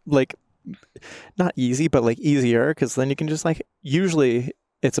really like not easy, but like easier, because then you can just like, usually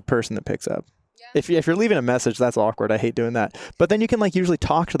it's a person that picks up. If you're leaving a message, that's awkward. I hate doing that. But then you can like usually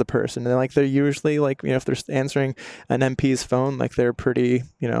talk to the person, and like they're usually like, you know, if they're answering an MP's phone, like they're pretty,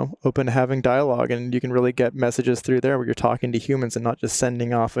 you know, open to having dialogue, and you can really get messages through there where you're talking to humans and not just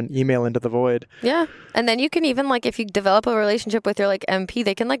sending off an email into the void. Yeah. And then you can even like, if you develop a relationship with your like MP,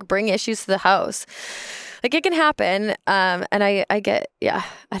 they can like bring issues to the house. Like, it can happen. And I get,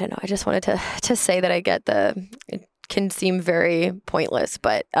 I don't know. I just wanted to say that I get it can seem very pointless,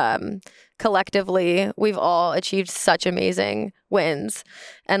 but collectively, we've all achieved such amazing wins.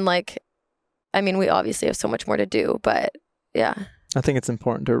 And like, I mean, we obviously have so much more to do, but yeah. I think it's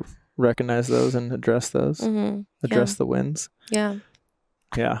important to recognize those and address those, address the wins. Yeah.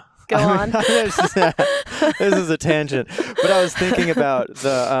 Yeah. Go on. This is a tangent, but I was thinking about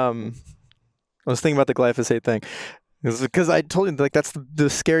the glyphosate thing. Because I told you, like, that's the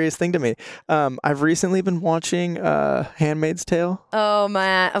scariest thing to me. I've recently been watching Handmaid's Tale. Oh,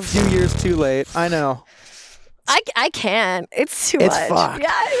 man. A few years too late. I know. I can't. It's too much. It's fucked.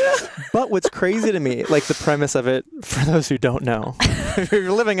 Yeah. But what's crazy to me, like the premise of it, for those who don't know, if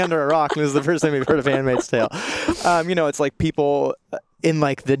you're living under a rock and this is the first time you've heard of Handmaid's Tale, you know, it's like people in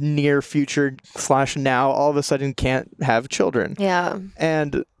like the near future / now all of a sudden can't have children. Yeah.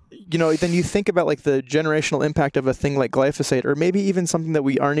 And you know, then you think about like the generational impact of a thing like glyphosate, or maybe even something that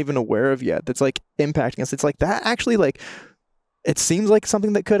we aren't even aware of yet that's like impacting us. It's like that actually, like, it seems like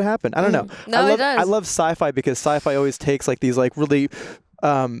something that could happen. I don't know. No, it does. I love sci-fi because sci-fi always takes like these like really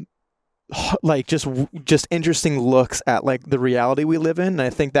like just interesting looks at like the reality we live in, and I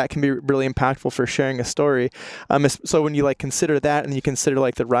think that can be really impactful for sharing a story. So when you like consider that, and you consider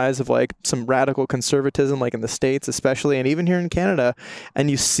like the rise of like some radical conservatism, like in the States especially, and even here in Canada,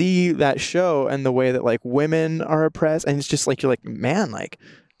 and you see that show and the way that like women are oppressed, and it's just like, you're like, man, like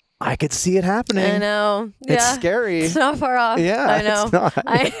I could see it happening. I know. It's scary. It's not far off. Yeah, I know. It's not.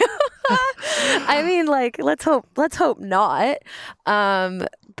 I mean, like, let's hope not.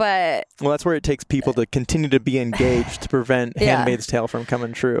 But that's where it takes people to continue to be engaged to prevent Handmaid's Tale from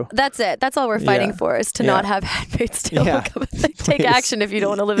coming true. That's it. That's all we're fighting for, is to not have Handmaid's Tale become a thing. Take action if you don't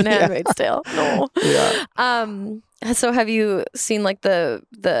want to live in Handmaid's Tale. No. Yeah. So have you seen like the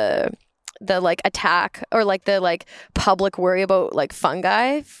like attack, or like the like public worry about like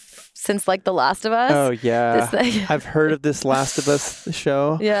fungi since like The Last of Us? Oh yeah, I've heard of this Last of Us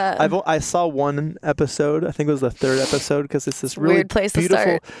show. Yeah, I saw one episode. I think it was the 3rd episode, because it's this really weird place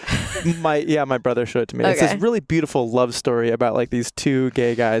beautiful. To start. My brother showed it to me. Okay. It's this really beautiful love story about like these two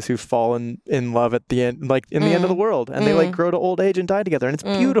gay guys who fall in love at the end, like in the end of the world, and they like grow to old age and die together, and it's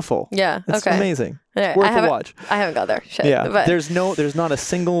beautiful. Yeah, it's amazing. It's worth a watch. I haven't got there. Shit, yeah, but there's not a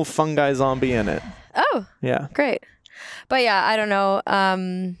single fungi zombie in it. Oh, yeah, great. But yeah, I don't know.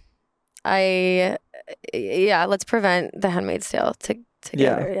 Let's prevent the Handmaid's Tale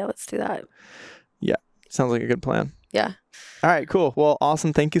together. Yeah, let's do that. Yeah, sounds like a good plan. Yeah. All right, cool. Well,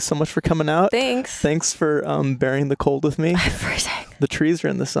 awesome. Thank you so much for coming out. Thanks for bearing the cold with me. Freezing. The trees are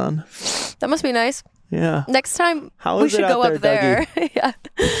in the sun. That must be nice. Yeah. Next time we should go up there. Yeah.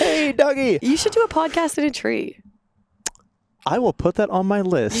 Hey, Hey, Dougie. You should do a podcast in a tree. I will put that on my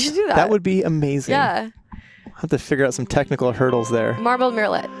list. You should do that. That would be amazing. Yeah. I'll have to figure out some technical hurdles there. Marbled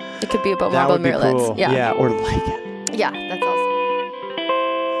mirlet. It could be about That marbled would be mirlets. cool. Yeah. Or lichen. Yeah, that's awesome.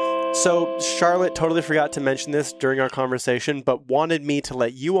 So Charlotte totally forgot to mention this during our conversation, but wanted me to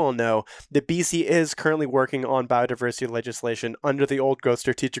let you all know that BC is currently working on biodiversity legislation under the Old Growth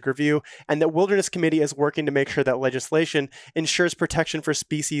Strategic Review, and that Wilderness Committee is working to make sure that legislation ensures protection for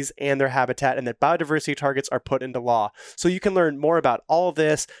species and their habitat, and that biodiversity targets are put into law. So you can learn more about all of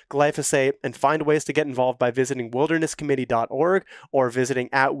this, glyphosate, and find ways to get involved by visiting wildernesscommittee.org or visiting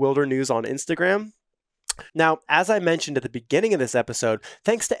 @WilderNews on Instagram. Now, as I mentioned at the beginning of this episode,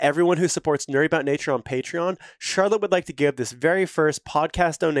 thanks to everyone who supports Nerdy About Nature on Patreon, Charlotte would like to give this very first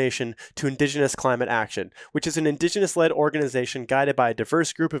podcast donation to Indigenous Climate Action, which is an Indigenous-led organization guided by a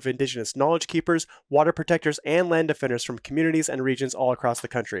diverse group of Indigenous knowledge keepers, water protectors, and land defenders from communities and regions all across the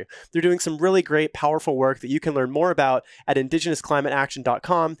country. They're doing some really great, powerful work that you can learn more about at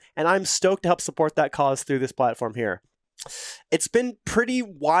indigenousclimateaction.com, and I'm stoked to help support that cause through this platform here. It's been pretty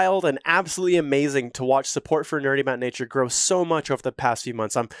wild and absolutely amazing to watch support for Nerdy About Nature grow so much over the past few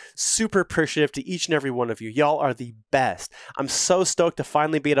months. I'm super appreciative to each and every one of you. Y'all are the best. I'm so stoked to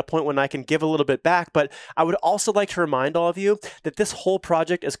finally be at a point when I can give a little bit back, but I would also like to remind all of you that this whole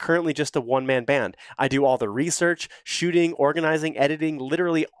project is currently just a one-man band. I do all the research, shooting, organizing, editing,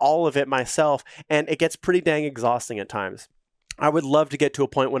 literally all of it myself, and it gets pretty dang exhausting at times. I would love to get to a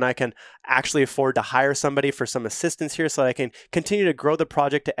point when I can actually afford to hire somebody for some assistance here so that I can continue to grow the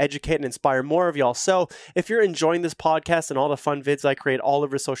project to educate and inspire more of y'all. So if you're enjoying this podcast and all the fun vids I create all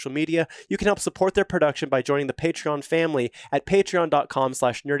over social media, you can help support their production by joining the Patreon family at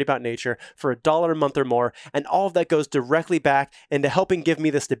patreon.com/nerdyboutnature for $1 a month or more. And all of that goes directly back into helping give me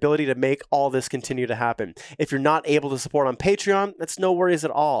the stability to make all this continue to happen. If you're not able to support on Patreon, that's no worries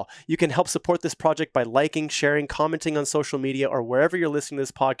at all. You can help support this project by liking, sharing, commenting on social media, or wherever you're listening to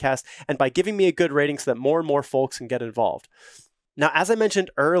this podcast, and by giving me a good rating so that more and more folks can get involved. Now, as I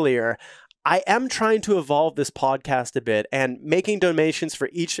mentioned earlier, I am trying to evolve this podcast a bit, and making donations for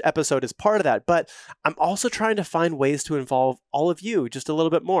each episode is part of that, but I'm also trying to find ways to involve all of you just a little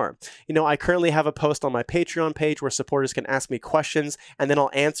bit more. You know, I currently have a post on my Patreon page where supporters can ask me questions, and then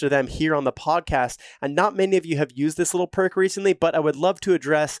I'll answer them here on the podcast, and not many of you have used this little perk recently, but I would love to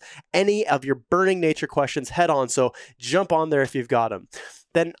address any of your burning nature questions head on, so jump on there if you've got them.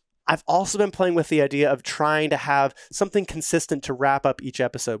 Then I've also been playing with the idea of trying to have something consistent to wrap up each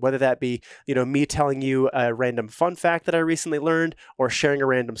episode, whether that be, me telling you a random fun fact that I recently learned, or sharing a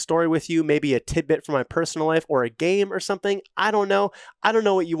random story with you, maybe a tidbit from my personal life, or a game or something. I don't know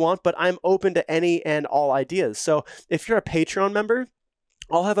what you want, but I'm open to any and all ideas. So if you're a Patreon member,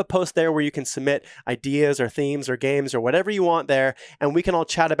 I'll have a post there where you can submit ideas or themes or games or whatever you want there, and we can all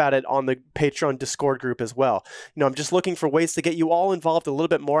chat about it on the Patreon Discord group as well. I'm just looking for ways to get you all involved a little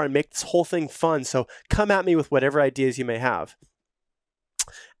bit more and make this whole thing fun, so come at me with whatever ideas you may have.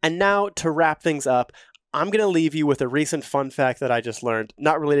 And now, to wrap things up, I'm going to leave you with a recent fun fact that I just learned,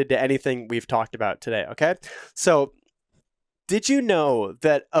 not related to anything we've talked about today, okay? So, did you know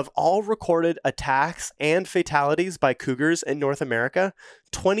that of all recorded attacks and fatalities by cougars in North America,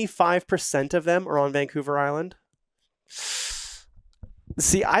 25% of them are on Vancouver Island?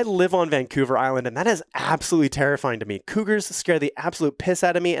 See, I live on Vancouver Island, and that is absolutely terrifying to me. Cougars scare the absolute piss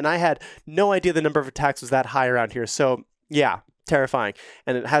out of me, and I had no idea the number of attacks was that high around here. So, yeah, terrifying.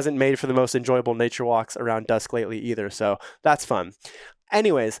 And it hasn't made for the most enjoyable nature walks around dusk lately either, so that's fun.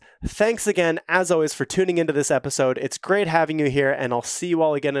 Anyways, thanks again, as always, for tuning into this episode. It's great having you here, and I'll see you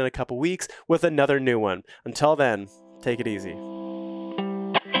all again in a couple weeks with another new one. Until then, take it easy.